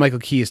Keegan-Michael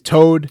Key is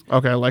Toad.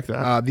 Okay, I like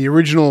that. The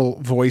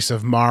original voice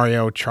of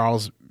Mario,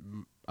 Charles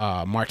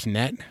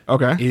Martinet,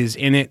 is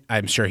in it.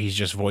 I'm sure he's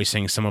just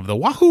voicing some of the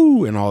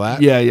wahoo and all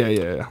that.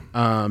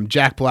 Yeah.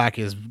 Jack Black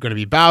is going to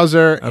be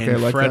Bowser, Okay,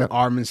 and like Fred that.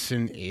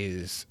 Armisen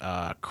is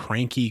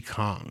Cranky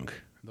Kong.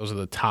 Those are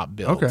the top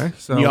bills. Okay,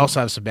 so- And you also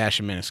have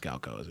Sebastian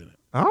Maniscalco is in it.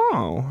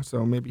 Oh,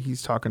 so maybe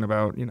he's talking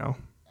about,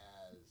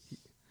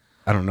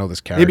 I don't know this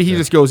character. maybe he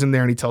just goes in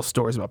there and he tells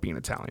stories about being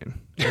Italian.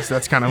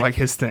 That's kind of like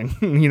his thing.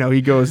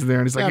 He goes in there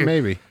and he's like, Yeah,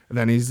 maybe. And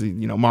then he's,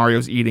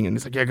 Mario's eating and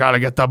he's like, you gotta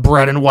get the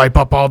bread and wipe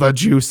up all the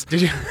juice.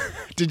 Did you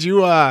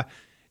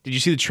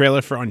see the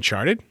trailer for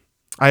Uncharted?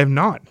 I have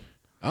not.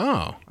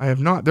 Oh, I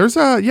have not. There's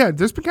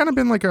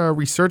been like a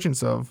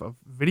resurgence of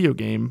video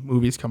game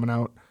movies coming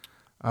out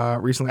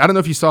recently. I don't know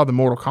if you saw the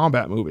Mortal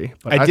Kombat movie,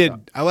 but I did.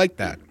 I like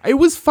that. It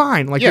was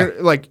fine. Like, Yeah.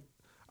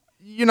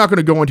 you're not going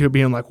to go into it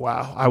being like,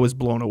 wow, I was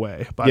blown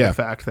away by the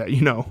fact that,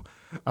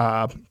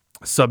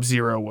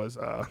 Sub-Zero was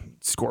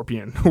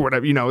Scorpion or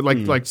whatever,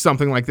 like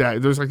something like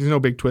that. There's no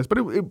big twist, but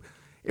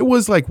it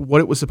was like what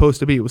it was supposed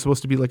to be. It was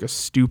supposed to be like a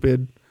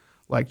stupid,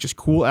 like just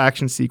cool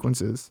action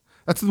sequences.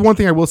 That's the one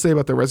thing I will say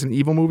about the Resident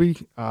Evil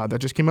movie that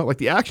just came out. Like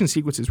the action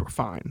sequences were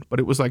fine, but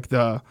it was like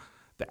the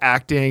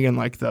acting and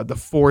like the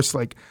force,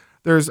 like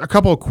there's a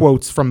couple of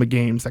quotes from the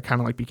games that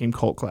kind of like became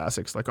cult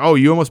classics. Like, oh,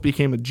 you almost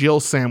became a Jill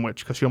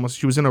sandwich because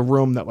she was in a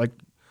room that like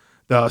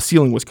the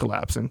ceiling was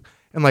collapsing.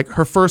 And like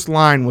her first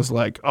line was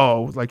like,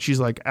 oh, like she's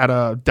like at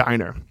a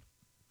diner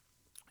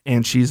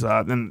and she's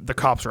then the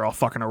cops are all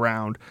fucking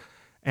around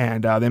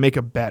and they make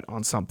a bet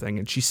on something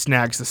and she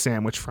snags the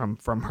sandwich from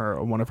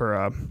one of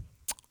her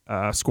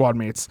squad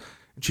mates.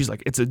 And she's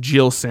like, it's a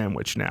Jill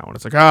sandwich now. And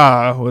it's like,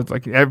 well, it's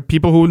like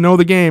people who know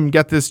the game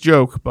get this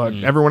joke, but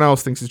everyone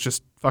else thinks it's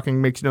just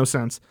fucking makes no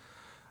sense.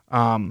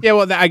 Yeah,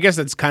 well, I guess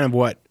that's kind of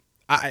what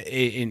on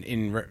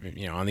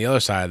the other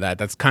side of that,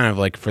 that's kind of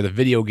like for the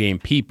video game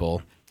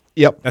people.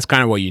 Yep. That's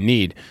kind of what you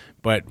need.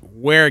 But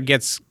where it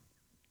gets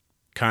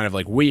kind of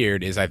like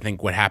weird is I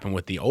think what happened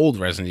with the old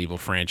Resident Evil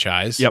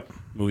franchise. Yep.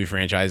 Movie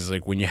franchise is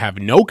like when you have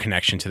no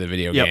connection to the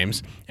video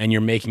games and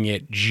you're making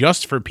it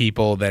just for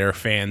people that are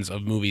fans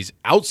of movies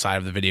outside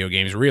of the video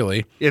games,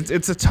 really. It's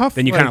a tough.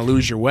 Then you kind of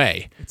lose your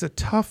way. It's a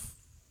tough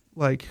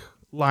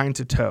line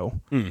to toe.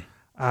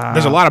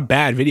 There's a lot of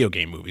bad video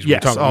game movies.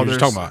 Yes, we were just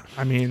talking about.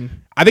 I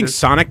mean, I think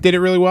Sonic did it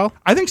really well.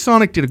 I think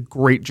Sonic did a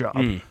great job.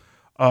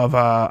 Of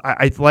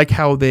I like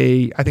how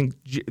I think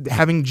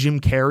having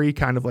Jim Carrey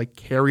kind of like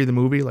carry the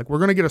movie. Like we're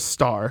gonna get a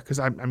star because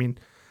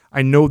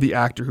I know the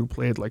actor who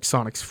played like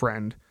Sonic's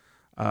friend,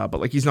 but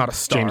like he's not a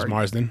star. James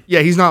Marsden.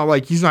 Yeah, he's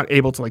not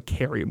able to like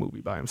carry a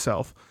movie by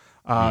himself.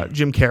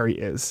 Jim Carrey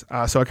is.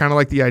 So I kind of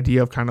like the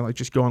idea of kind of like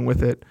just going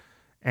with it.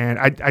 And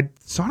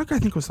Sonic I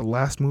think was the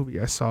last movie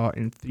I saw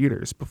in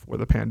theaters before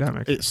the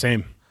pandemic.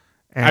 Same.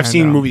 And, I've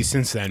seen movies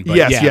since then. But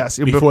yes.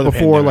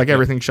 Before like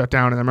everything shut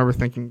down, and I remember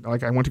thinking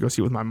like I went to go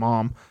see it with my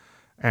mom,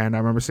 and I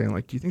remember saying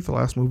like, "Do you think the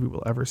last movie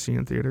we'll ever see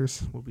in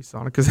theaters will be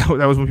Sonic?" Because that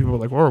was when people were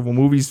like, "Oh, will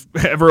movies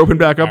ever open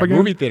back up again?"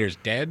 Movie theater's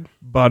dead.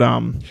 But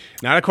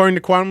not according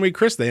to Quantum Week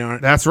Chris, they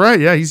aren't. That's right.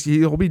 Yeah,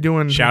 he'll be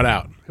doing. Shout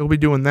out. He'll be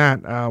doing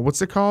that. What's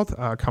it called?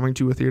 Coming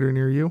to a theater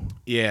near you.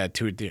 Yeah,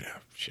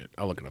 shit.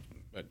 I'll look it up.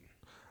 But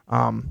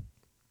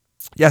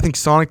yeah, I think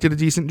Sonic did a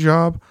decent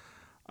job.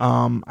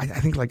 I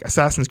think like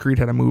Assassin's Creed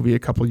had a movie a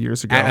couple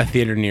years ago. At a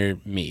theater near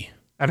me.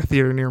 At a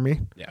theater near me?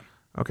 Yeah.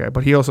 Okay,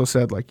 but he also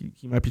said like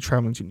he might be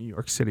traveling to New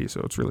York City,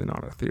 so it's really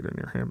not a theater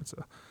near him. It's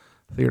a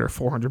theater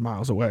 400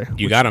 miles away.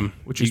 You got him.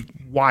 Which is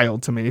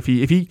wild to me. If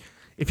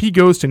he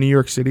goes to New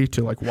York City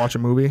to like watch a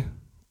movie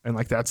and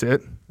like that's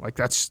it, like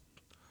that's,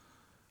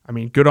 I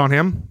mean, good on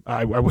him.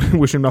 I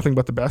wish him nothing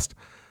but the best.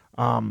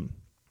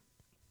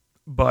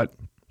 But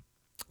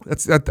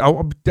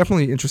I'm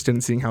definitely interested in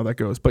seeing how that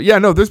goes. But yeah,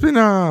 no, there's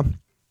been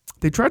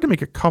they tried to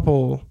make a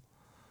couple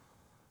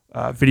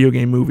video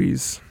game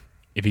movies.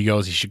 If he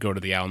goes, he should go to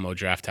the Alamo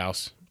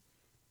Drafthouse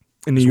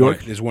In New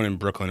York? There's one in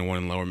Brooklyn and one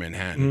in Lower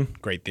Manhattan.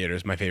 Great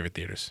theaters, my favorite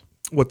theaters.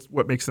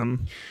 What makes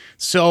them?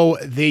 So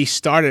they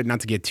started,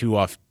 not to get too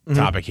off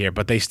topic here,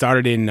 but they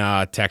started in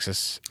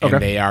Texas, and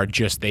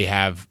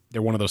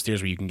they're one of those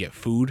theaters where you can get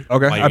food.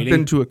 Okay, while you're I've eating.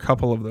 been to a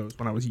couple of those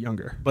when I was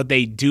younger. But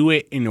they do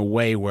it in a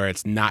way where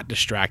it's not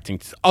distracting.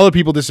 Other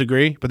people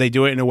disagree, but they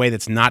do it in a way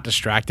that's not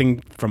distracting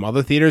from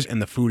other theaters,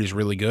 and the food is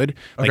really good.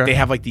 Like they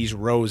have like these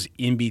rows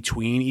in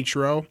between each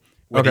row.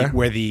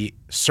 Where the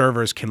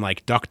servers can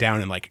like duck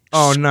down and like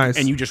nice,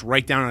 and you just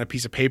write down on a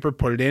piece of paper,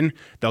 put it in,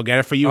 they'll get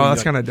it for you. Oh,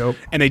 that's kind of dope.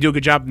 And they do a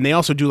good job. And they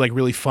also do like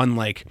really fun,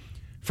 like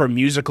for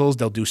musicals,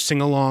 they'll do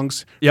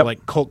sing-alongs, Yep.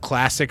 like cult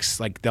classics.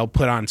 Like they'll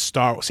put on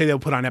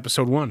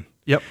episode 1.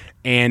 Yep.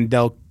 And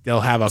they'll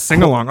they'll have a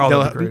Sing along. Oh,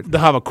 that'd be great.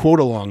 they'll have a quote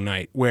along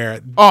night where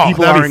Oh,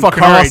 people that'd are be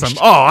fucking encouraged. awesome.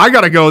 Oh, I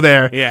gotta go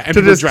there. Yeah, and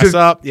people dress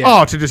up. Yeah.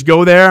 Oh, to just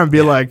go there and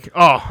be like,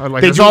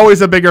 there's do-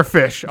 always a bigger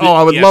fish. Oh,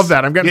 I would Yes. love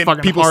that. I'm getting Yeah,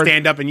 fucking people hard.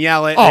 stand up and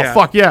yell it. Oh, yeah.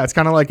 fuck yeah! It's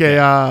kind of like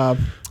a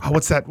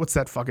what's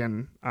that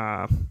fucking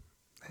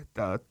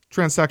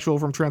transsexual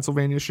from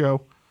Transylvania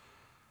show?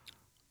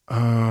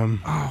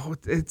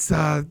 It's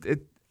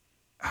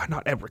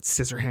not Edward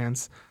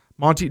Scissorhands.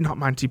 Not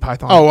Monty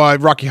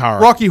Python. Rocky Horror.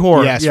 Rocky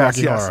Horror. Yes,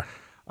 Rocky Horror.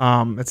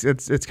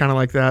 It's kind of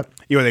like that.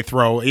 Where they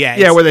throw.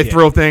 Where they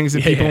throw things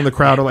and Yeah, people yeah. in the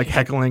crowd are like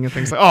heckling and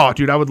things like. Oh,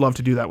 dude, I would love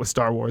to do that with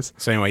Star Wars.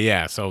 So anyway,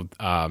 yeah. So,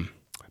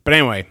 but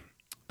anyway,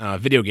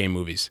 video game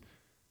movies.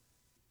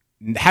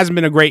 It hasn't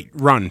been a great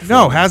run. For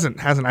No, them.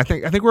 hasn't. I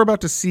think we're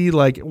about to see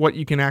like what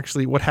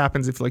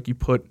happens if like you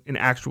put an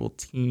actual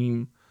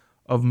team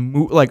of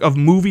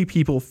movie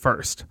people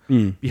first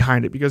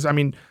behind it, because I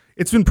mean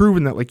it's been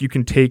proven that like you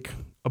can take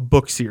a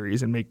book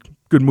series and make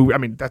good movie. I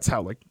mean that's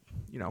how like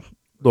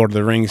Lord of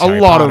the Rings, a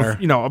Harry lot Potter,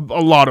 of a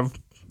lot of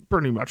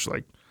pretty much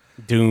like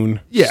Dune,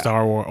 Yeah.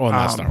 Star Wars. Well,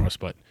 not Star Wars,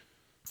 but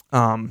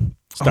a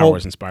Star whole-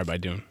 Wars inspired by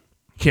Dune.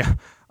 Yeah,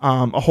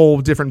 a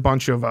whole different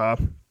bunch of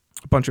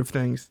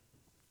things.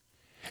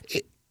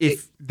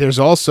 If there's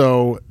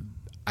also,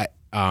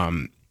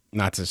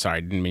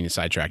 didn't mean to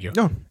sidetrack you.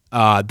 No,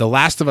 The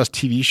Last of Us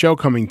TV show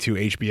coming to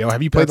HBO.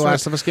 Have you played That's The right.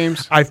 Last of Us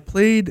games? I've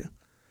played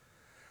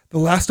The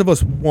Last of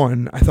Us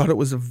 1. I thought it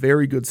was a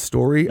very good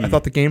story. I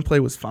thought the gameplay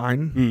was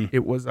fine.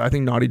 It was. I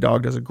think Naughty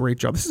Dog does a great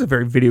job. This is a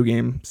very video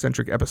game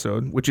centric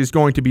episode, which is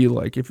going to be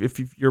like if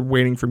you're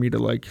waiting for me to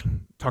like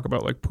talk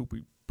about like poo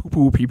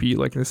pee pee,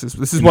 like this is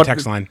In what the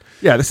text line.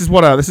 Yeah, this is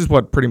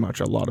what pretty much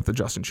a lot of the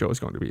Justin show is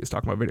going to be, is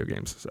talking about video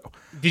games. So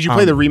Did you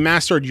play the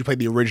remaster or did you play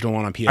the original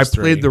one on PS3? I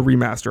played the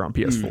remaster on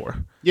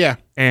PS4. Yeah.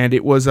 And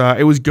it was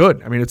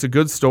good. I mean, it's a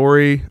good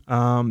story.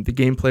 The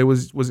gameplay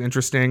was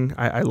interesting.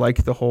 I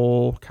like the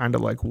whole kind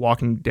of like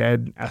Walking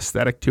Dead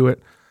aesthetic to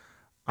it.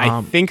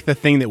 I think the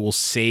thing that will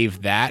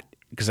save that,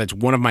 because that's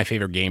one of my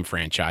favorite game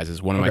franchises,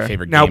 one of my Okay.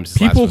 favorite Now, games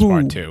is Last of Us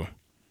Part 2.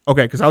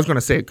 Okay, because I was going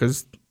to say,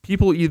 because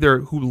people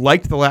who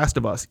liked The Last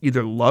of Us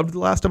either loved The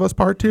Last of Us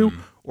Part 2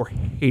 or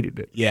hated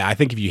it. Yeah, I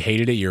think if you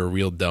hated it, you're a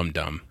real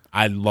dumb.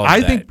 I love I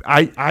that. think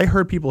I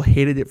heard people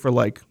hated it for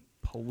like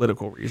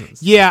political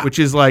reasons. Yeah. Which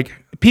is like,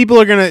 people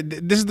are going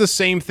to... This is the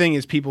same thing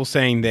as people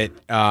saying that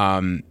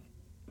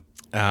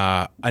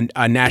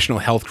a national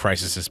health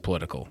crisis is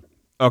political.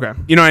 okay.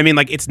 You know what I mean?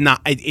 Like, it's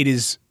not... It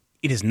is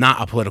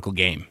not a political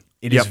game.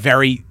 It is Yep.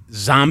 very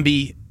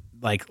zombie,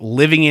 like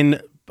living in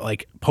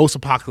like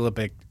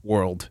post-apocalyptic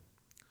world.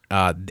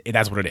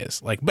 That's what it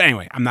is. Like, but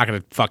anyway, I'm not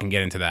gonna fucking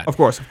get into that. Of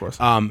course.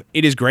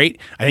 It is great.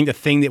 I think the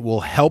thing that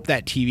will help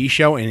that TV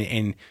show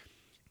and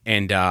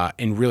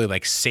really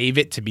like save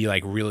it to be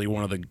like really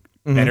one of the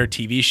better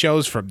TV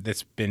shows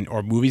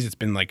or movies that's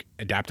been like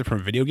adapted from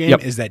a video game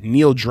Yep. is that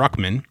Neil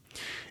Druckmann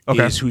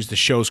Okay. who's the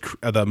show's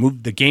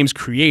the game's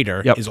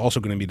creator Yep. is also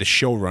going to be the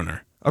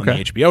showrunner on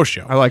Okay. the HBO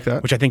show. I like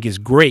that. Which I think is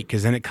great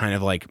because then it kind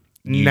of like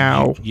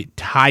Now- it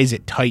ties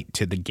it tight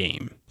to the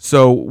game.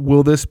 So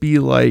will this be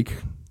like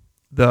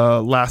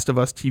the Last of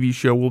Us TV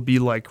show will be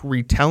like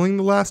retelling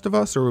The Last of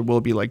Us, or will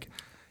it be like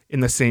in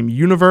the same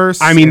universe?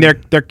 I mean,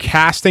 they're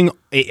casting.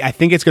 I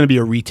think it's going to be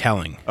a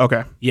retelling.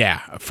 Okay.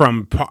 Yeah,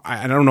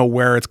 I don't know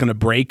where it's going to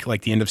break.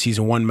 Like the end of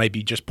season 1 might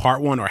be just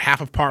part 1 or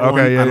half of part 1.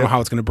 Okay, I yeah, don't know yeah. how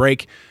it's going to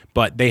break,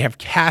 but they have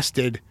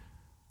casted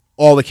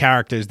all the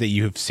characters that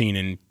you have seen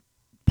in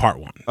part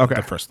 1. Okay.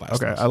 The first Last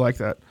Okay, of Us. I like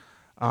that.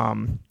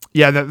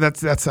 Yeah,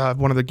 that's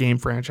one of the game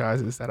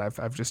franchises that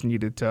I've just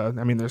needed to.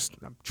 I mean, there's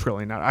a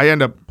trillion. I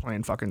end up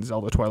playing fucking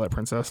Zelda Twilight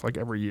Princess like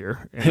every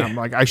year, and I'm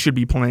like, I should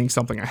be playing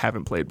something I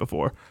haven't played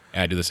before,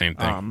 Yeah, I do the same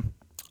thing.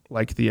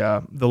 like the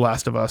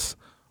Last of Us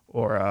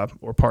or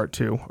Part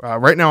 2.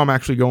 Right now, I'm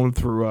actually going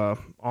through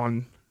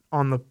on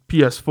the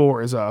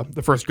PS4 is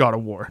the first God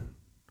of War.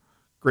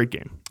 Great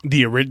game.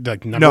 The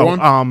number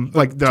one?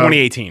 Like the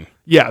 2018.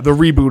 Yeah, the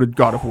rebooted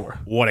God of War.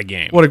 What a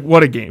game.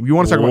 What a game. You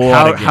want to talk What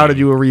about a how to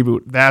game. do a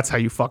reboot? That's how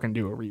you fucking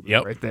do a reboot.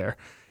 Yep. Right there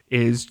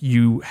is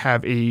you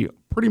have a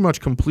pretty much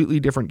completely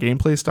different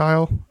gameplay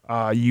style.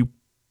 You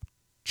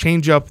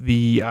change up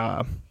the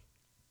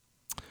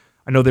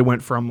I know they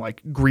went from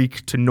like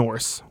Greek to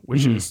Norse,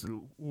 which is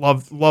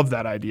love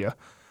that idea.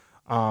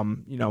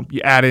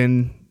 You add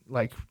in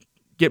like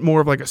get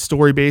more of like a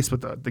story base,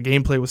 but the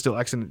gameplay was still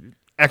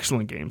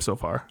excellent game so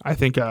far. I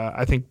think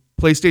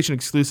PlayStation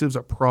exclusives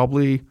are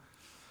probably,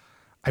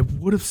 I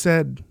would have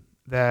said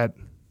that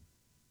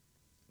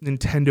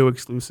Nintendo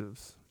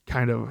exclusives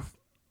kind of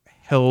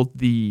held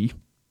the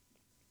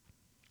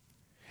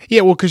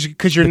Yeah, well,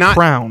 because you're not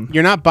crown.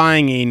 You're not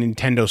buying a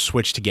Nintendo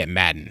Switch to get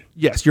Madden.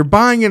 Yes, you're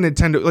buying a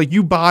Nintendo, like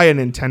you buy a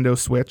Nintendo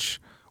Switch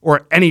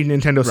or any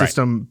Nintendo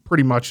system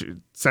pretty much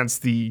since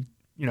the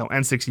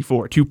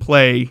N64 to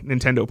play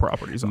Nintendo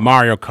properties on.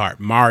 Mario Kart,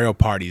 Mario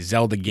Party,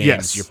 Zelda games.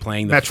 Yes, You're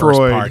playing the Metroid, first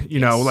part.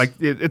 Yes. like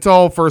it's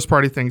all first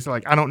party things.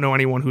 Like I don't know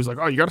anyone who's like,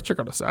 oh, you got to check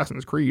out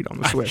Assassin's Creed on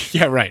the Switch.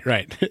 Yeah, right.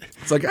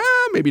 It's like,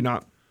 maybe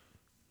not.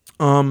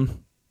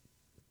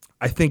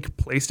 I think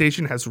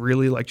PlayStation has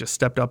really like just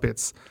stepped up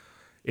its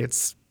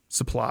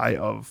supply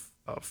of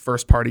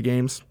first party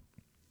games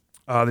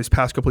these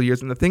past couple of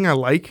years. And the thing I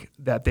like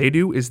that they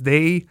do is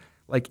they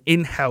like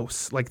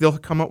in-house, like they'll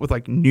come up with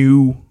like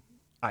new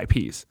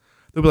IPs.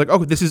 They'll be like,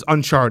 oh, this is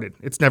Uncharted.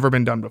 It's never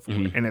been done before.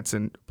 And it's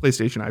in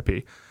PlayStation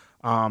IP.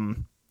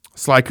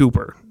 Sly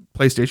Cooper,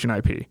 PlayStation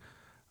IP.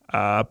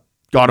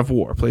 God of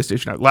War,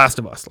 PlayStation IP. Last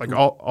of Us, like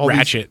all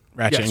Ratchet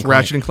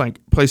and Clank,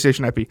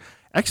 PlayStation IP.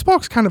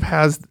 Xbox kind of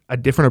has a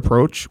different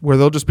approach where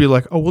they'll just be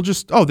like,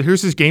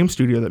 here's this game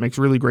studio that makes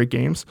really great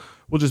games.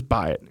 We'll just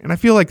buy it. And I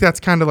feel like that's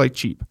kind of like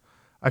cheap.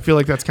 I feel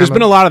like that's kind of... There's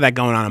been a lot of that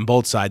going on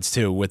both sides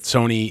too. With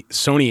Sony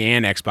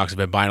and Xbox have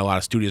been buying a lot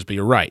of studios, but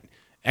you're right.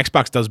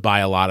 Xbox does buy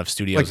a lot of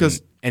studios,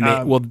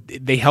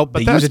 they help.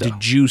 Bethesda. They use it to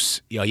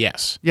juice.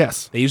 Yes.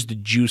 They use it to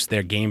juice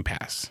their Game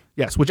Pass.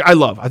 Yes, which I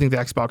love. I think the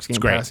Xbox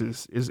Game Pass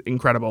is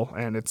incredible,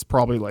 and it's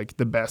probably like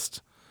the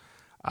best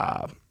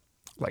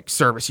like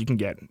service you can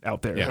get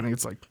out there. Yeah. I think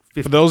it's like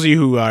 50. For those of you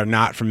who are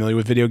not familiar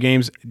with video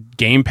games,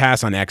 Game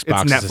Pass on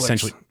Xbox is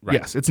essentially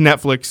yes, it's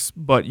Netflix,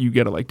 but you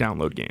get to like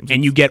download games,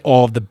 and you get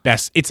all of the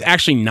best. It's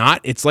actually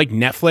not. It's like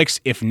Netflix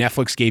if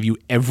Netflix gave you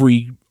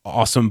every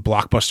awesome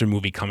blockbuster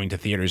movie coming to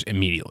theaters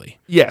immediately.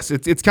 Yes,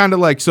 it's kind of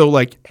like, so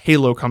like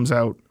Halo comes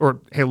out, or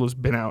Halo's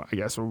been out, I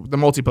guess, or the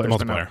multiplayer's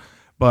been out,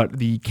 but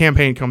the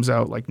campaign comes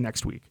out like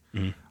next week.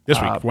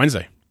 This week,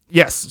 Wednesday.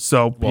 Yes,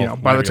 so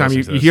by the time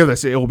you hear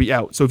this, it will be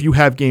out. So if you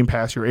have Game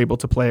Pass, you're able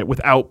to play it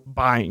without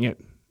buying it.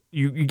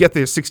 You get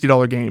the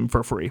 $60 game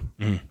for free,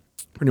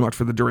 pretty much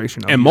for the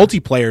duration of it. And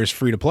multiplayer is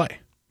free to play.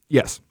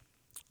 Yes.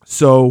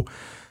 So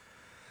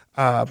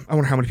I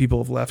wonder how many people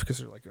have left because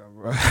they're like,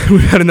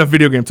 we've had enough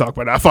video game talk,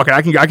 but fuck it,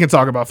 I can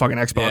talk about fucking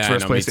Xbox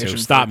versus PlayStation.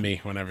 Stop me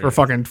whenever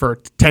for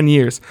 10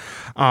 years.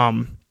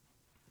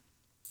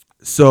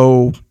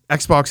 So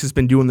Xbox has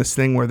been doing this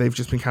thing where they've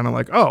just been kind of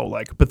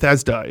like,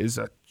 Bethesda is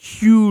a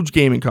huge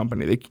gaming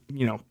company. They,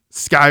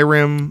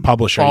 Skyrim,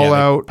 publisher,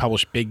 Fallout, they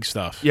publish big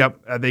stuff.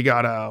 Yep, they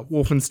got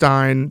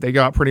Wolfenstein. They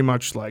got pretty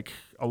much like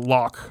a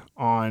lock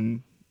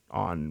on.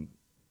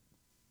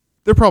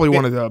 They're probably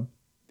one of the.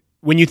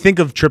 When you think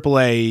of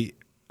AAA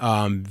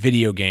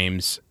video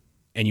games,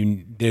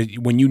 and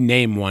when you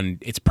name one,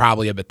 it's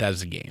probably a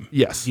Bethesda game.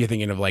 Yes, you're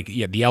thinking of like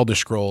the Elder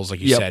Scrolls, like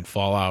you said,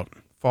 Fallout.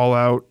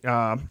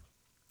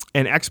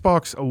 And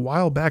Xbox a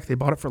while back, they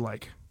bought it for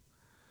like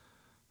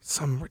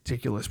some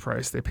ridiculous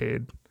price they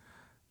paid,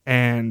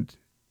 and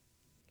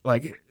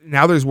like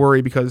now there's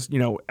worry because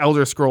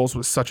Elder Scrolls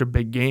was such a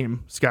big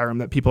game, Skyrim,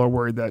 that people are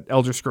worried that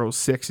Elder Scrolls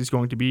 6 is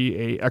going to be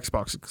a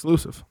Xbox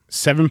exclusive.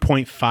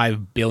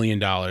 $7.5 billion,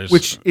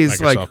 which is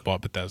Microsoft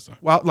bought Bethesda.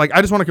 Well, like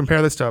I just want to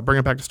compare this to bring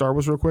it back to Star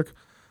Wars real quick.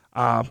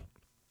 I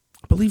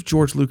believe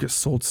George Lucas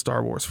sold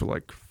Star Wars for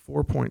like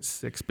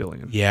 $4.6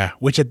 billion. Yeah,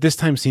 which at this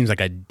time seems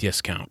like a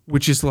discount.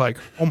 Which is like,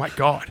 oh my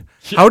God,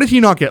 how did he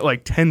not get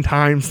like 10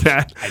 times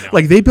that? I know.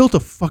 Like they built a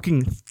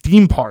fucking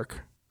theme park.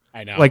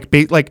 I know. Like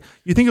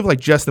you think of like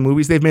just the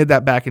movies, they've made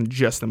that back in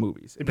just the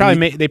movies. They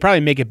probably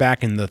make it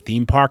back in the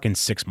theme park in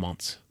 6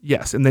 months.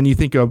 Yes, and then you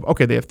think of,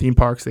 okay, they have theme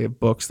parks, they have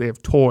books, they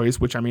have toys,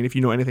 which I mean, if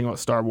you know anything about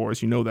Star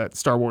Wars, you know that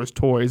Star Wars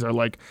toys are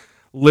like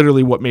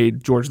literally what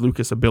made George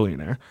Lucas a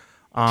billionaire.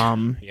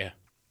 Yeah.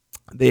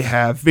 They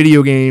have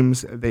video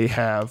games. They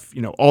have,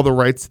 all the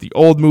rights to the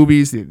old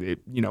movies.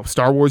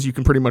 Star Wars, you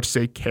can pretty much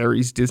say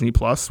carries Disney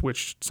Plus,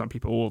 which some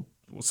people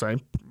will say,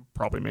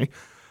 probably me.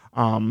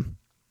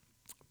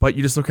 But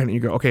you just look at it and you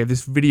go, okay,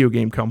 this video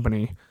game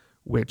company,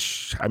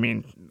 which, I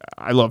mean,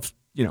 I love,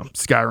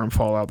 Skyrim,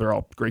 Fallout, they're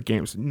all great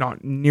games,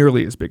 not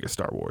nearly as big as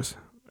Star Wars.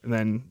 And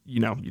then, you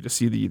just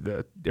see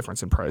the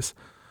difference in price.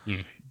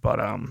 But,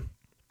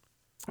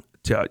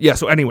 so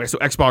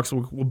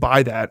Xbox will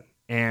buy that.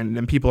 And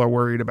then people are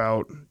worried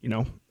about,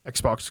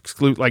 Xbox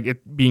exclusive, like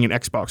it being an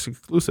Xbox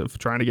exclusive,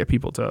 trying to get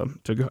people to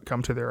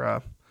come to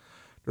their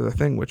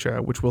thing, which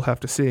we'll have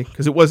to see,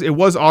 because it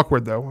was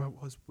awkward though.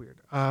 It was weird.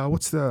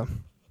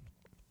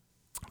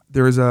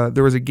 There was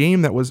a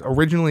game that was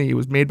originally, it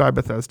was made by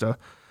Bethesda.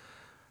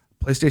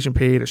 PlayStation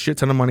paid a shit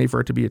ton of money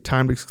for it to be a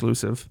timed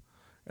exclusive,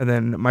 and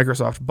then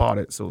Microsoft bought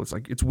it. So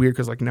it's weird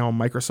because like now a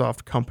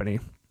Microsoft company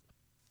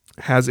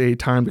has a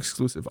timed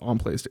exclusive on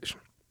PlayStation.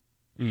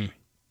 I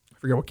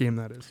forget what game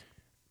that is.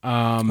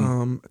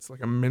 It's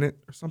like a minute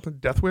or something.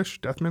 Death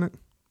Minute.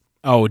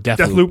 Oh,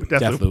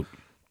 Deathloop.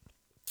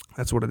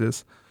 That's what it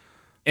is.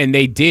 And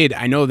they did.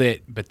 I know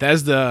that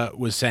Bethesda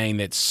was saying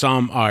that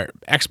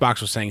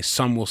Xbox was saying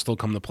some will still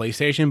come to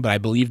PlayStation, but I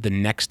believe the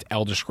next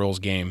Elder Scrolls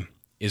game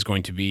is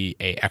going to be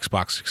a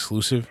Xbox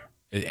exclusive,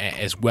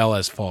 as well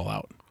as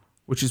Fallout.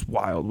 Which is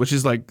wild. Which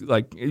is like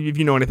if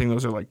you know anything,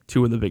 those are like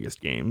two of the biggest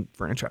game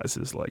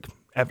franchises like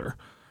ever.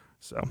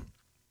 So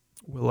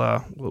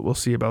we'll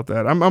see about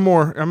that. I'm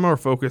more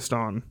focused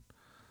on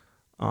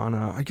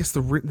I guess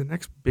the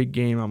next big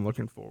game I'm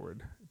looking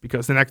forward,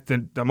 because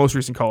the most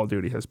recent Call of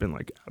Duty has been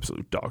like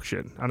absolute dog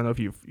shit. I don't know if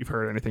you've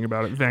heard anything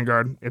about it.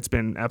 Vanguard, it's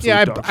been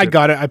absolute dog shit. I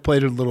got it. I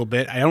played it a little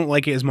bit. I don't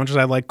like it as much as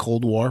I like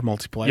Cold War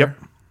multiplayer.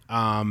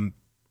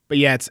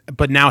 Yep.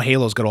 But now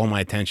Halo's got all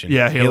my attention.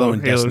 Yeah, Halo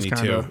and Destiny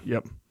too.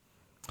 Yep.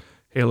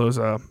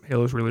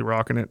 Halo's really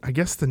rocking it. I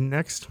guess the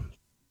next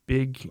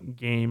big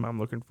game I'm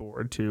looking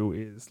forward to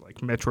is like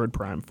Metroid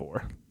Prime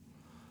 4.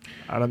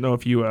 I don't know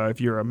if you're a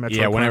Metroid.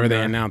 Yeah, whenever Prime they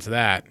guy. announce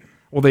that.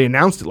 Well, they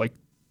announced it like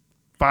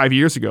 5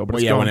 years ago, but Well,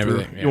 it's yeah, going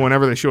whenever through, they- yeah.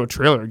 whenever they show a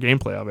trailer or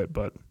gameplay of it.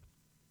 But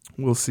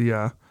we'll see.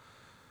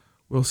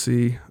 We'll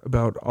see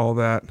about all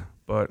that.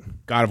 But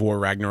God of War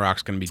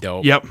Ragnarok's going to be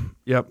dope. yep,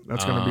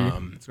 that's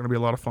gonna be a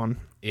lot of fun.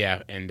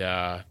 Yeah, and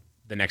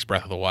the next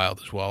Breath of the Wild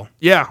as well.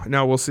 Yeah,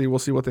 no, we'll see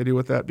what they do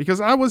with that, because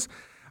I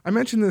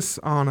mentioned this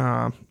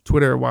on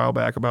Twitter a while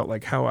back about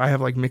like how I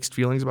have like mixed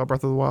feelings about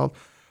Breath of the Wild.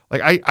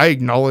 Like I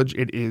acknowledge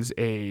it is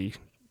a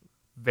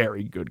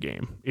very good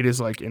game. It is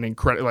like an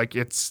incredible, like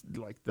it's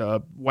like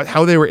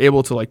how they were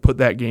able to like put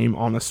that game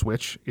on the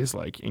Switch is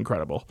like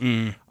incredible.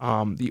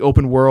 The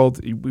open world,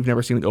 we've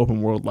never seen an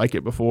open world like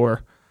it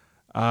before.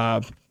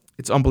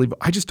 It's unbelievable.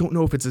 I just don't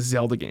know if it's a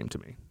Zelda game to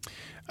me.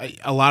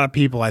 A lot of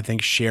people, I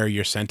think, share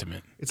your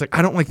sentiment. It's like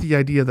I don't like the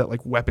idea that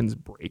like weapons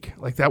break.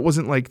 Like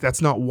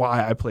that's not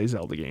why I play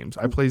Zelda games.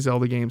 I play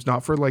Zelda games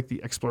not for like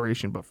the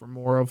exploration, but for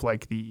more of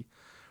like the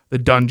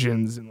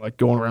dungeons and like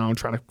going around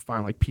trying to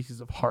find like pieces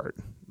of heart,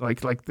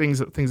 like things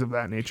of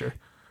that nature.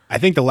 I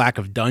think the lack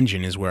of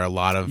dungeon is where a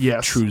lot of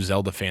Yes. true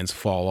Zelda fans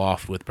fall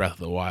off with Breath of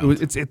the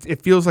Wild.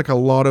 It feels like a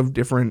lot of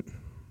different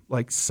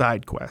like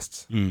side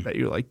quests that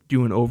you're like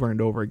doing over and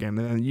over again.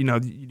 And then, you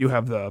do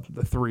have the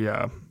three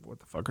what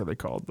the fuck are they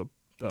called? The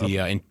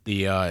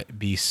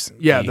beasts.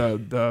 Yeah,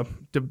 the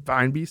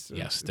divine beasts.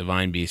 Yes,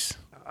 divine beasts.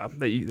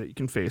 That you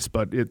can face,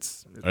 but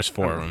There's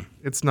four of them.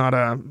 It's not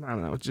I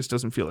don't know. It just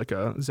doesn't feel like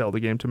a Zelda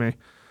game to me.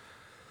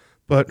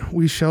 But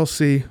we shall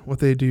see what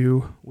they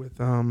do with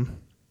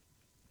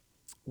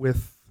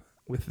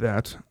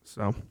that.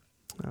 So,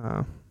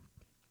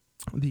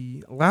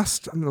 the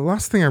last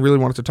thing I really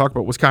wanted to talk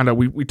about was kind of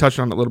we touched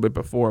on it a little bit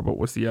before, but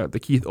was the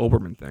Keith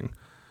Olbermann thing,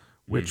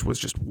 which was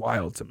just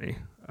wild to me.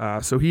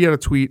 So he had a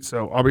tweet.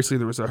 So obviously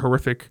there was a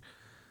horrific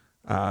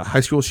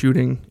high school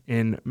shooting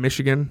in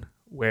Michigan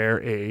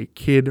where a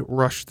kid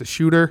rushed the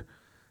shooter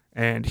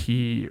and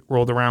he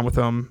rolled around with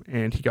him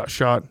and he got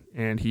shot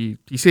and he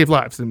saved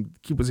lives. And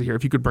Keith was here.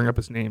 If you could bring up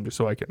his name just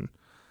so I can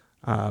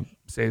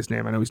say his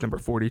name. I know he's number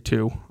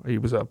 42. He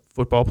was a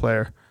football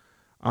player.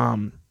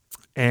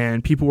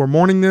 And people were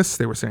mourning this.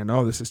 They were saying,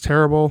 "Oh, this is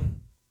terrible."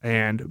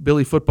 And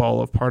Billy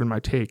Football of Pardon My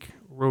Take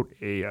wrote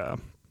a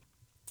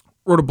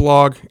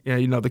blog. Yeah,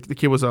 the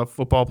kid was a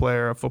football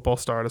player, a football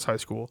star at his high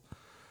school.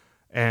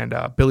 And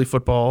Billy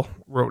Football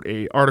wrote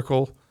a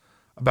article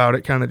about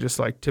it, kind of just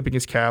like tipping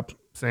his cap,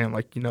 saying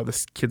like,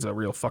 this kid's a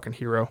real fucking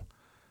hero,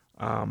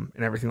 and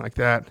everything like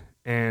that.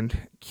 And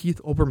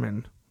Keith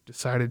Olbermann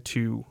decided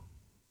to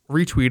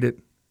retweet it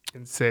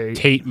and say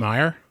Tate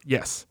Meyer?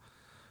 yes,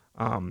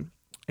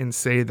 and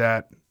say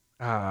that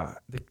the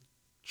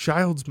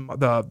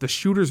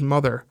shooter's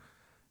mother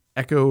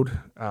echoed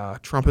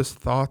Trumpist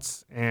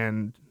thoughts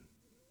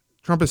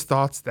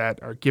that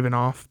are given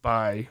off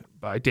by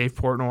Dave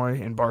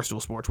Portnoy and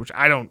Barstool Sports, which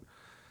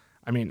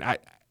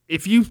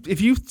if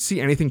you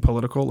see anything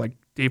political, like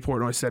Dave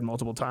Portnoy said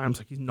multiple times,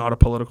 like he's not a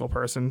political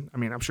person. I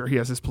mean, I'm sure he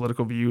has his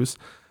political views.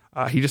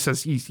 He just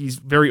says he's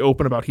very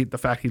open about the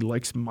fact he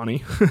likes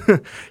money.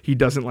 He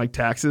doesn't like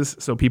taxes,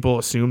 so people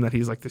assume that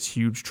he's like this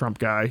huge Trump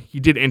guy. He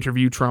did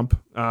interview Trump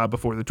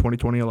before the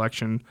 2020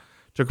 election,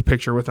 took a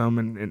picture with him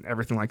and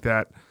everything like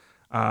that.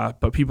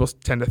 But people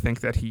tend to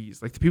think that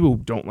he's like the people who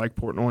don't like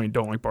Portnoy and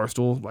don't like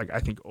Barstool, like I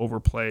think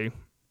overplay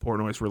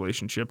Portnoy's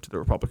relationship to the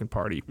Republican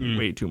Party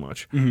way too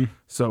much. Mm-hmm.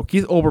 So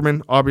Keith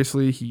Olbermann,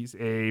 obviously he's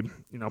a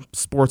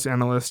sports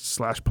analyst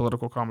 /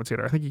 political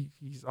commentator. I think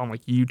he's on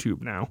like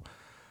YouTube now.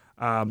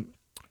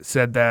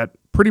 Said that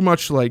pretty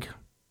much like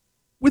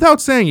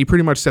without saying, he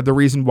pretty much said the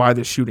reason why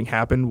this shooting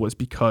happened was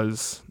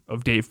because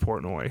of Dave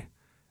Portnoy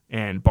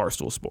and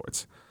Barstool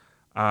Sports.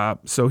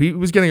 So he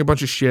was getting a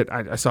bunch of shit.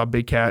 I saw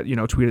Big Cat,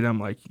 tweeted him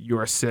like,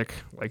 "You're sick.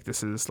 Like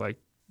this is like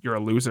you're a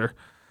loser."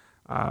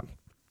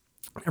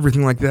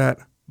 Everything like that.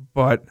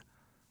 But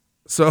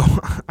so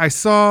I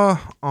saw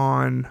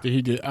on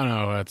He did. I don't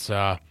know. It's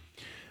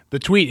the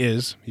tweet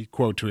is he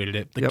quote tweeted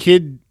it.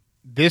 Yep.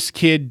 This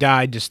kid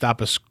died to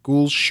stop a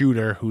school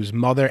shooter whose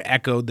mother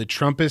echoed the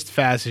Trumpist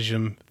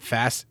fascism.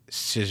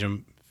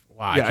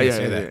 Wow, I can't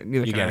say that.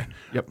 Neither You can get I. it.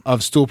 Yep.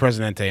 Of Stool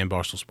Presidente and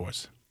Barstool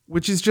Sports.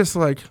 Which is just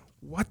like,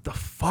 what the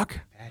fuck?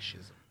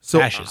 Fascism. So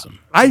Fascism.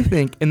 I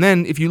think, and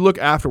then if you look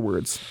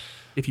afterwards,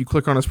 if you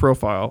click on his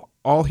profile,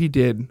 all he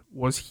did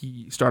was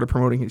he started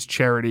promoting his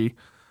charity,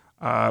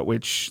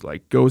 which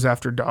like goes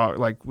after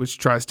which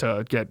tries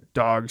to get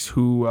dogs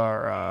who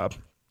are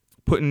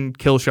put in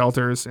kill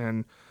shelters,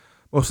 and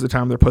most of the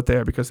time they're put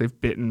there because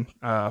they've bitten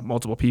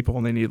multiple people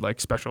and they need like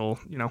special,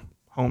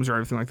 homes or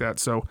everything like that.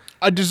 So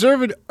A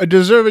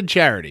deserved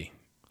charity.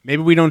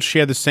 Maybe we don't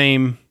share the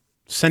same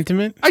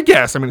sentiment. I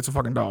guess, it's a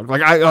fucking dog.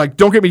 Like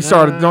don't get me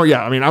started. No,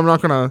 yeah. I'm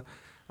not gonna.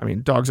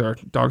 Dogs are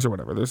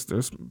whatever.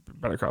 There's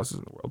better causes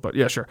in the world, but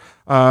yeah, sure.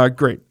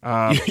 Great.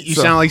 You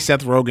sound like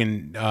Seth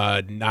Rogen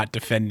not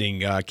defending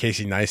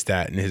Casey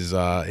Neistat and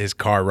his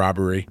car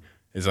robbery.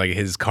 Is like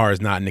his car is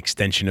not an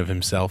extension of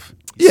himself.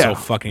 so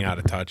fucking out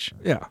of touch.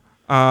 Yeah.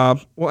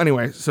 Well,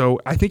 anyway, so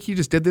I think he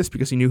just did this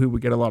because he knew he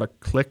would get a lot of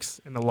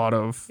clicks and a lot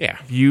of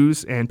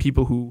views, and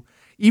people who,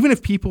 even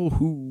if people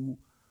who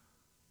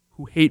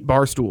hate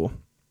Barstool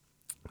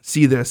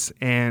see this,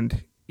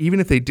 and even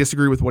if they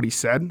disagree with what he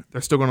said,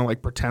 they're still going to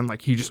like pretend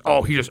like he just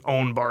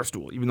owned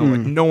Barstool, even though like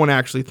no one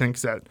actually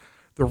thinks that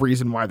the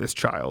reason why this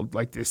child,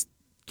 like this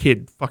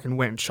kid, fucking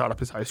went and shot up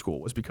his high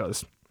school was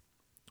because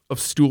of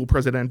Stool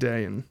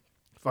Presidente and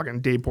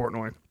fucking Dave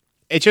Portnoy.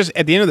 It's just,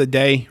 at the end of the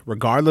day,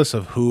 regardless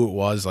of who it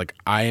was, like,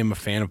 I am a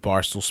fan of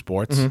Barstool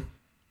Sports. Mm-hmm.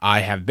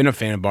 I have been a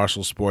fan of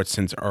Barstool Sports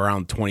since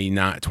around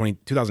 2009,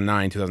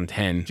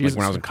 2010, like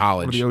when I was in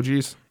college. One of the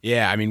OGs.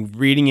 Yeah, I mean,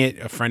 reading it,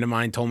 a friend of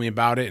mine told me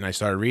about it, and I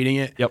started reading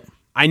it. Yep.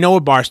 I know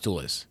what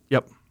Barstool is.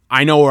 Yep.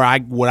 I know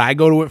what I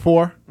go to it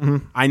for.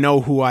 Mm-hmm. I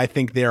know who I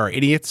think there are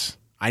idiots.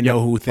 I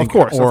know who think,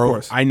 of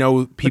course. I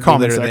know people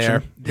that are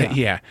section. there.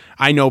 Yeah.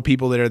 I know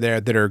people that are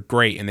there that are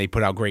great, and they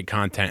put out great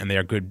content, and they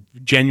are good,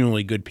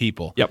 genuinely good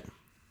people. Yep.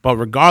 But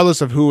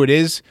regardless of who it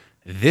is,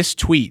 this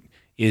tweet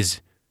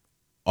is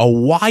a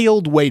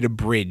wild way to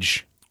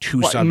bridge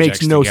two subjects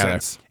makes no together.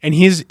 sense. And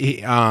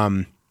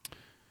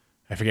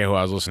I forget who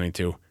I was listening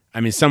to.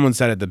 I mean, someone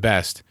said it the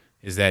best,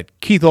 is that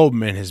Keith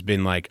Olbermann has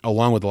been like,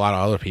 along with a lot of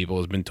other people,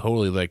 has been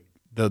totally like,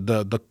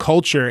 the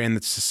culture and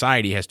the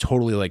society has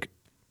totally like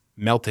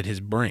melted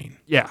his brain.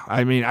 Yeah,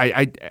 I mean,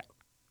 I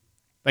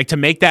like, to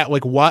make that,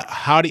 like, what,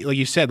 how do you, like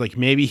you said, like,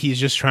 maybe he's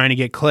just trying to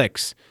get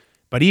clicks.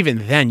 But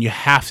even then, you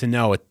have to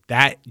know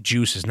that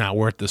juice is not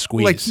worth the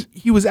squeeze. Like,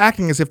 he was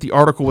acting as if the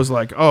article was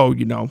like, oh,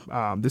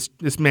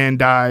 this man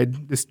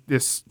died,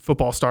 this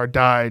football star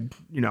died,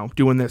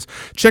 doing this.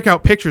 Check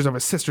out pictures of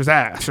his sister's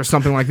ass or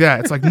something like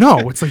that. It's like,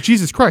 no, it's like,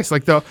 Jesus Christ.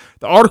 Like, the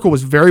article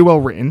was very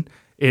well written.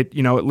 It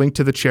linked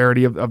to the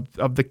charity of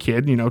the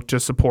kid, to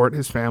support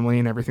his family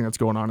and everything that's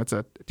going on. It's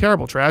a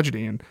terrible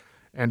tragedy,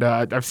 and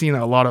I've seen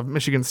a lot of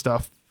Michigan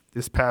stuff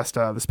this past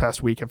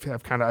week.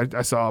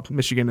 I saw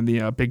Michigan in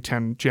the Big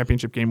Ten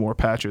championship game wore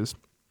patches,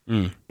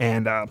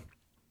 and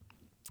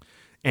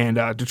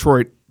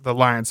Detroit, the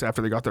Lions,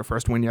 after they got their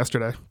first win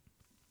yesterday,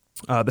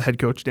 the head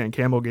coach Dan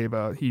Campbell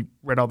he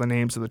read all the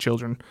names of the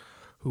children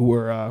who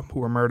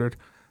were murdered.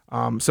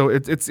 So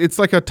it's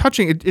like a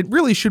touching. It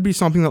really should be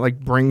something that like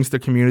brings the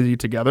community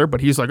together.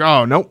 But he's like,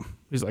 oh nope.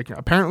 He's like,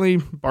 apparently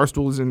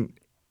Barstool isn't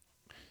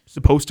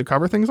supposed to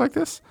cover things like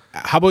this.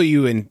 How about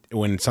you,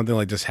 when something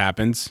like this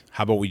happens,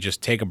 how about we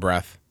just take a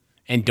breath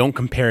and don't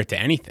compare it to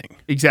anything?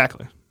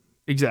 Exactly.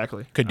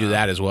 Could do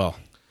that as well.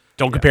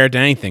 Don't compare it to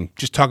anything.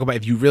 Just talk about,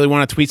 if you really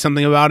want to tweet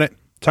something about it,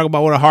 talk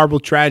about what a horrible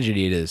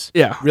tragedy it is.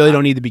 Yeah. Really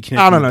don't need to be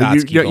connected. I don't know.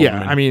 Dots,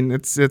 Olbermann. I mean,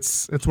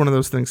 it's one of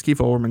those things. Keith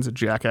Olbermann's a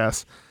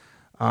jackass.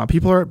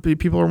 People are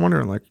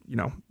wondering, like,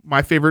 one of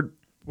my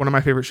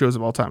favorite shows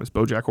of all time is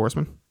BoJack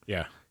Horseman.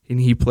 Yeah. And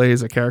he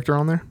plays a character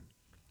on there.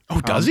 Oh,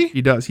 does he?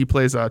 He does. He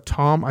plays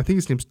Tom. I think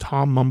his name's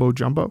Tom Mumbo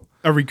Jumbo.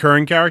 A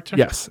recurring character?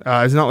 Yes.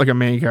 He's not like a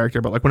main character,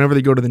 but like whenever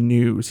they go to the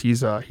news,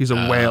 he's a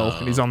whale,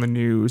 and he's on the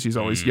news. He's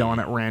always yelling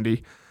at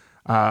Randy,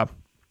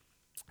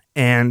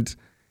 and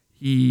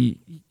he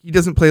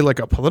doesn't play like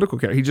a political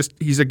character.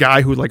 He's a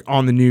guy who, like,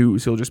 on the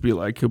news, he'll be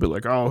like he'll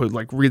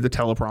like read the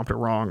teleprompter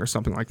wrong or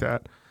something like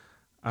that.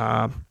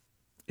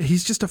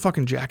 He's just a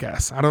fucking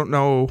jackass. I don't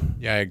know.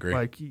 Yeah, I agree.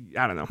 Like,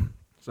 I don't know.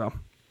 So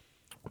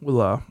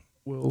we'll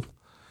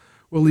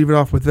leave it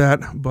off with that.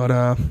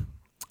 But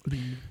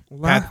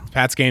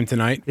Pat's game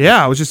tonight.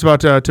 Yeah, I was just about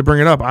to bring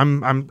it up.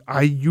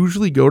 I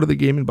usually go to the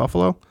game in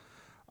Buffalo.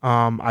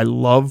 I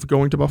love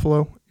going to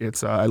Buffalo.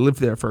 It's I lived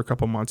there for a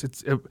couple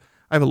months. I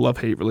have a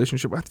love-hate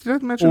relationship. Did I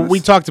mention this? We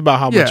talked about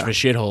how much of a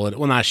shithole it.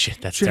 Well, not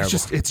shit. That's terrible.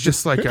 It's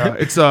just like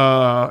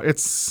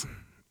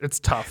it's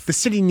tough. The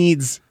city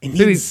needs.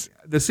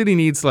 The city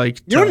needs, like,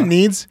 you know what it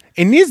needs?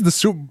 It needs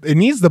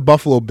the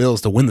Buffalo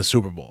Bills to win the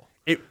Super Bowl.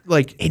 It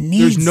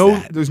needs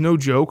there's no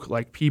joke.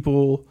 Like,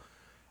 people,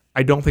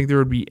 I don't think there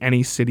would be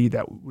any city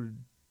that would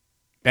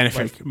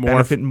benefit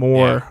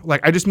more. Yeah.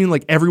 Like, I just mean,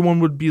 like, everyone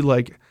would be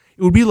like,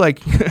 it would be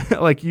like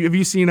like, have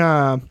you seen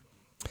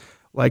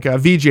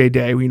VJ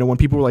Day, when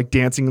people were like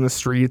dancing in the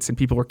streets and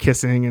people were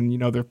kissing, and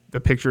the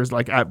pictures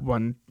like at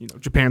when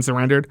Japan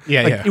surrendered.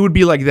 It would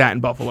be like that in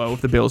Buffalo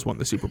if the Bills won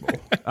the Super Bowl.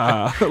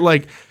 I'm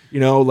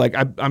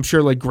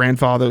sure like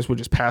grandfathers would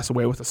just pass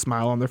away with a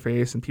smile on their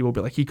face, and people would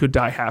be like, he could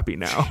die happy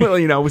now.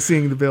 With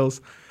seeing the Bills.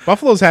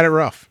 Buffalo's had it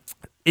rough.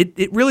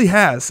 It really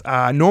has.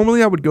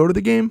 Normally I would go to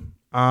the game.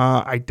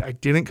 I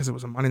didn't, because it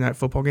was a Monday Night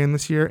Football game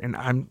this year, and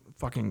I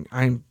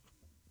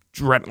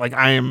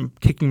am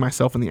kicking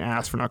myself in the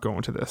ass for not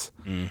going to this.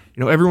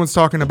 Everyone's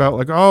talking about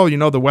like, oh,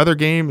 the weather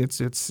game. It's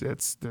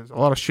there's a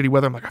lot of shitty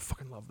weather. I'm like, I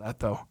fucking love that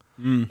though.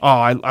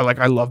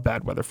 I love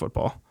bad weather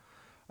football,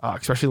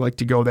 especially like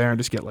to go there and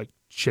just get like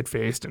shit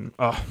faced and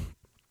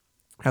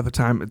at the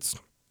time it's.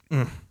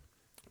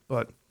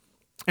 But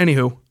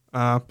anywho,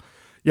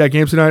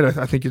 game tonight.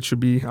 I think it should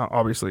be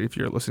obviously, if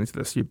you're listening to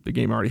this, the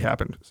game already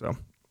happened. So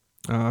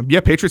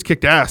Patriots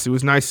kicked ass. It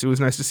was nice. It was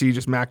nice to see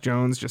just Mac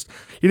Jones. He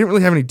didn't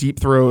really have any deep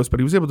throws, but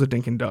he was able to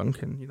dink and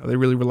dunk. And they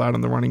really relied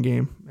on the running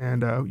game.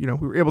 And we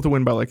were able to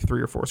win by like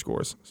 3 or 4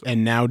 scores. So.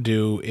 And now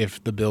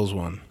if the Bills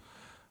won.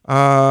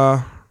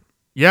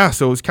 Yeah.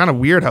 So it was kind of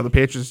weird how the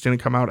Patriots didn't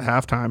come out at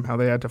halftime, how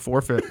they had to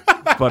forfeit.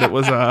 But it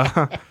was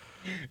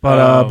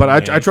But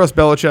I trust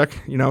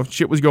Belichick.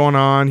 Shit was going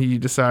on. He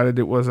decided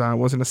it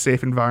wasn't a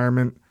safe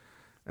environment.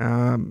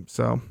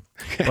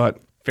 But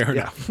fair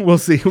enough. We'll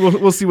see.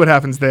 We'll see what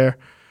happens there.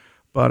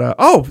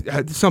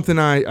 But something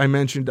I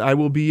mentioned. I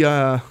will be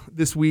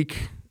this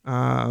week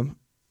on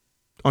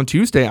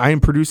Tuesday. I am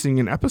producing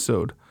an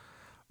episode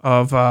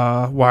of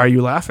Why Are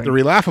You Laughing? The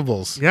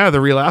Relaffables. Yeah, the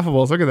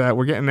Relaffables. Look at that.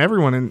 We're getting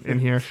everyone in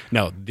here.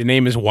 No, the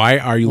name is Why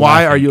Are You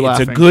Why Laughing? Are You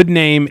Laughing? It's a good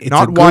name. It's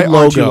not a good Why logo.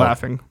 Aren't You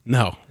Laughing?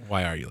 No.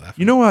 Why Are You Laughing?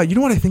 You know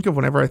what I think of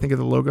whenever I think of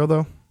the logo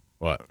though?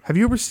 What? Have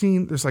you ever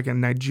seen? There's like a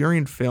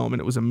Nigerian film, and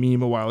it was a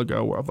meme a while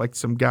ago of like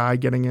some guy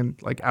getting in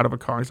like out of a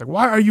car. And he's like,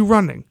 "Why are you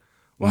running?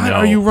 Why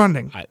are you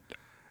running?"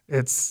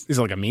 Is it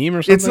like a meme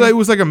or something? It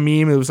was like a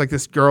meme. It was like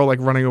this girl like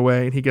running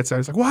away, and he gets out.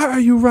 He's like, "Why are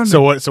you running?"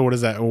 So what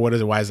is that? Why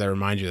does that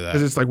remind you of that?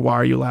 Because it's like, "Why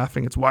are you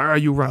laughing?" It's "Why are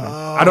you running?"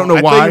 I don't know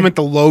why. I thought you meant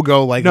the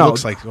logo. Like no,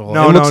 looks like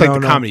the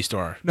Comedy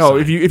Store. No,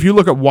 Sorry. if you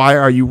look at "Why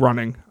are you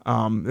running,"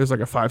 there's like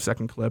a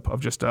 5-second clip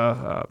of just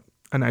a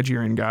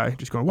Nigerian guy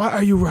just going, "Why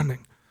are you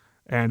running?"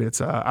 And it's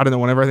I don't know.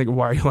 Whenever I think of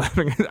 "Why are you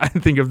laughing," I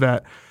think of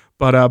that.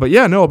 But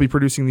yeah, no, I'll be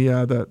producing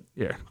the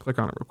click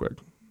on it real quick.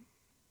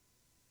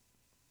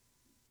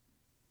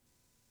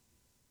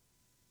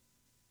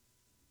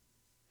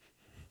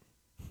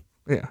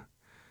 Yeah.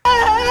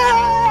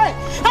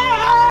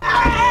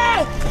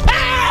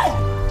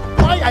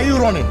 Why are you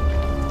running?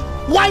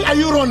 Why are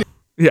you running?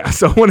 Yeah,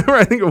 so whenever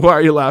I think of "Why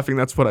Are You Laughing,"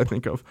 that's what I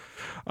think of.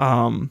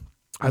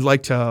 I'd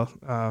like to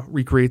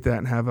recreate that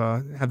and have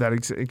that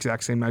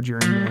exact same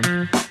Nigerian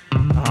man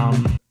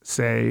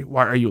say,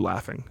 "Why are you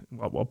laughing?"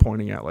 while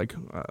pointing at like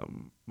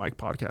Mike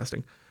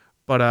podcasting.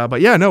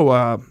 But yeah, no,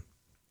 I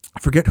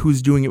forget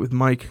who's doing it with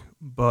Mike,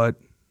 but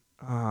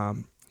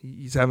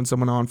he's having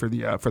someone on for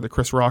the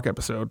Chris Rock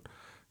episode,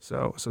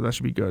 so that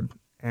should be good.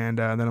 And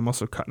then I'm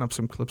also cutting up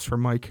some clips for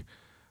Mike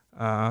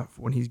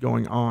when he's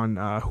going on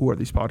Who Are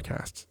These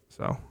Podcasts.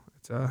 So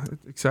it's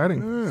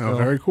exciting. Oh,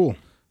 very cool.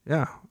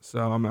 Yeah,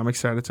 so I'm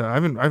excited to. I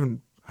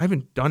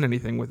haven't done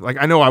anything with, like,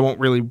 I know I won't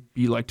really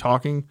be like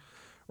talking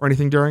or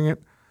anything during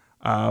it,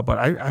 but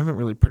I haven't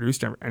really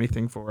produced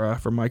anything for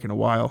Mike in a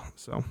while.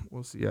 So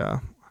we'll see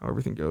how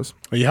everything goes.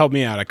 Well, you helped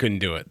me out. I couldn't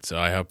do it, so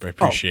I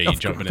appreciate you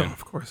jumping in.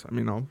 Of course. I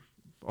mean, I'll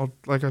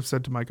like I've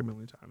said to Mike a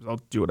million times,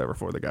 I'll do whatever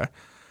for the guy.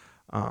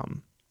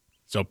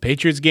 So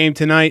Patriots game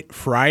tonight,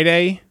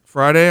 Friday.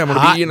 I'm going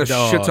to be eating a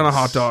shit ton of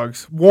hot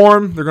dogs.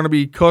 Warm. They're going to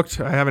be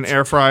cooked. I have an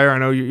air fryer. I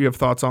know you have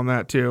thoughts on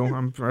that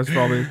too. That's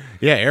probably.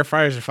 Yeah, air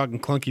fryers are fucking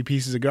clunky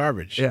pieces of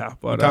garbage. Yeah,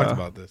 but we talked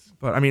about this.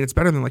 But I mean, it's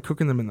better than like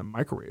cooking them in the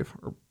microwave.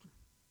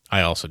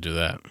 I also do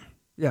that.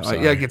 Yeah,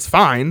 it's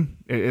fine.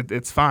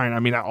 It's fine.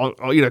 I mean,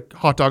 I'll eat a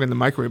hot dog in the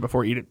microwave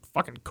before I eat it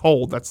fucking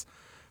cold. That's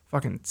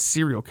fucking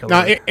serial killer.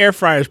 No, air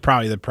fryer is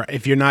probably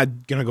if you're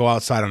not gonna go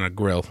outside on a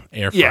grill,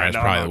 air fryer is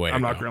probably the way.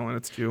 I'm not grilling.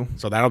 It's too.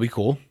 So that'll be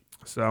cool.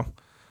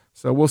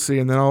 So we'll see,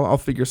 and then I'll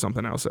figure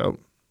something else out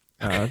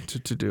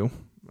to do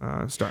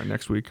starting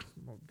next week.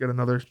 We'll get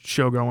another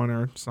show going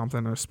or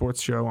something, a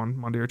sports show on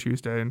Monday or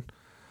Tuesday, and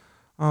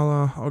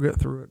I'll get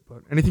through it.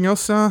 But anything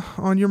else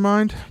on your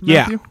mind,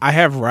 Matthew? Yeah, I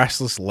have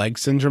restless leg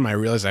syndrome. I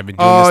realize I've been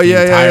doing this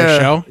the entire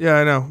show. Yeah,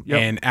 I know.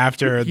 Yep. And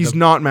after he's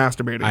not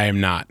masturbating. I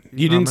am not.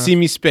 You didn't see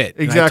me spit.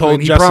 Exactly. I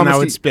told Justin I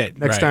would spit.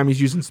 Next time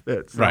he's using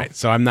spit. So. Right.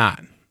 So I'm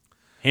not.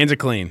 Hands are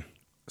clean.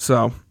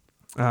 So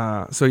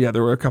yeah,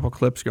 there were a couple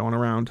clips going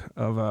around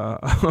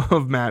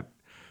of Matt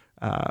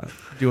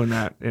doing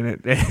that, and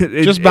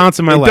it just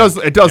bouncing my leg.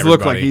 It does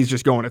look like he's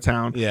just going to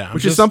town. Yeah,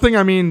 which is something,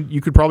 I mean,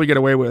 you could probably get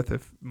away with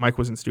if Mike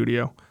was in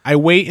studio. I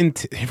wait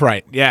until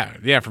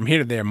from here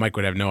to there, Mike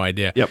would have no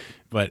idea. Yep.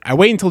 But I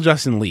wait until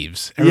Justin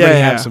leaves. Everybody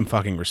have some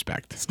fucking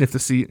respect. Sniff the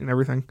seat and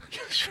everything.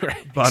 Sure.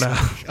 But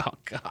oh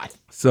god.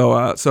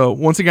 So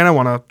once again, I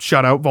want to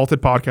shout out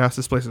Vaulted Podcast.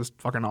 This place is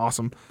fucking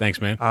awesome. Thanks,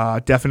 man.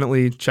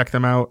 Definitely check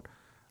them out.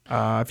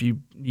 If you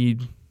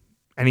need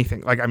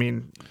anything, like, I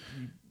mean,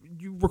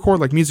 you record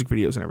like music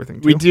videos and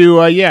everything too. We do,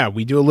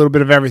 we do a little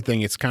bit of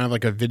everything. It's kind of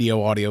like a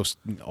video, audio,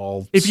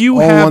 all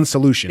one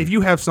solution. If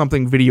you have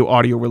something video,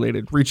 audio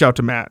related, reach out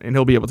to Matt and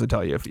he'll be able to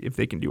tell you if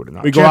they can do it or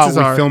not. We go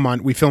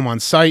out, we film on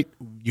site.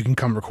 You can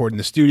come record in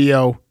the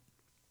studio.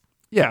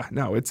 Yeah,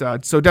 no, it's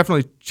so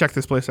definitely check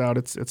this place out.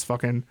 It's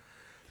fucking,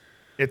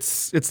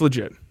 it's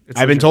legit.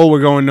 I've been told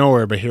we're going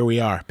nowhere, but here we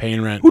are,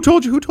 paying rent. Who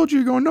told you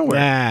you're going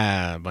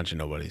nowhere? A bunch of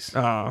nobodies. The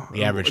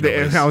average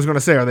nobodies. I was going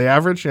to say, are they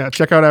average? Yeah,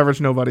 check out Average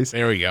Nobodies.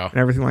 There we go. And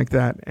everything like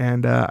that.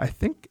 And I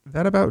think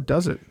that about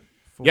does it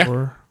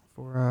for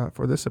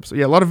this episode.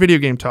 Yeah, a lot of video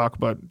game talk,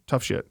 but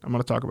tough shit. I'm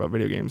going to talk about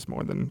video games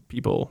more than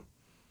people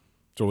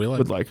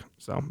would like.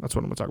 So that's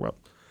what I'm going to talk about.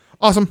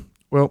 Awesome.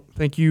 Well,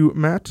 thank you,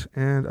 Matt,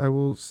 and I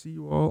will see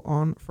you all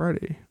on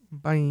Friday.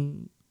 Bye.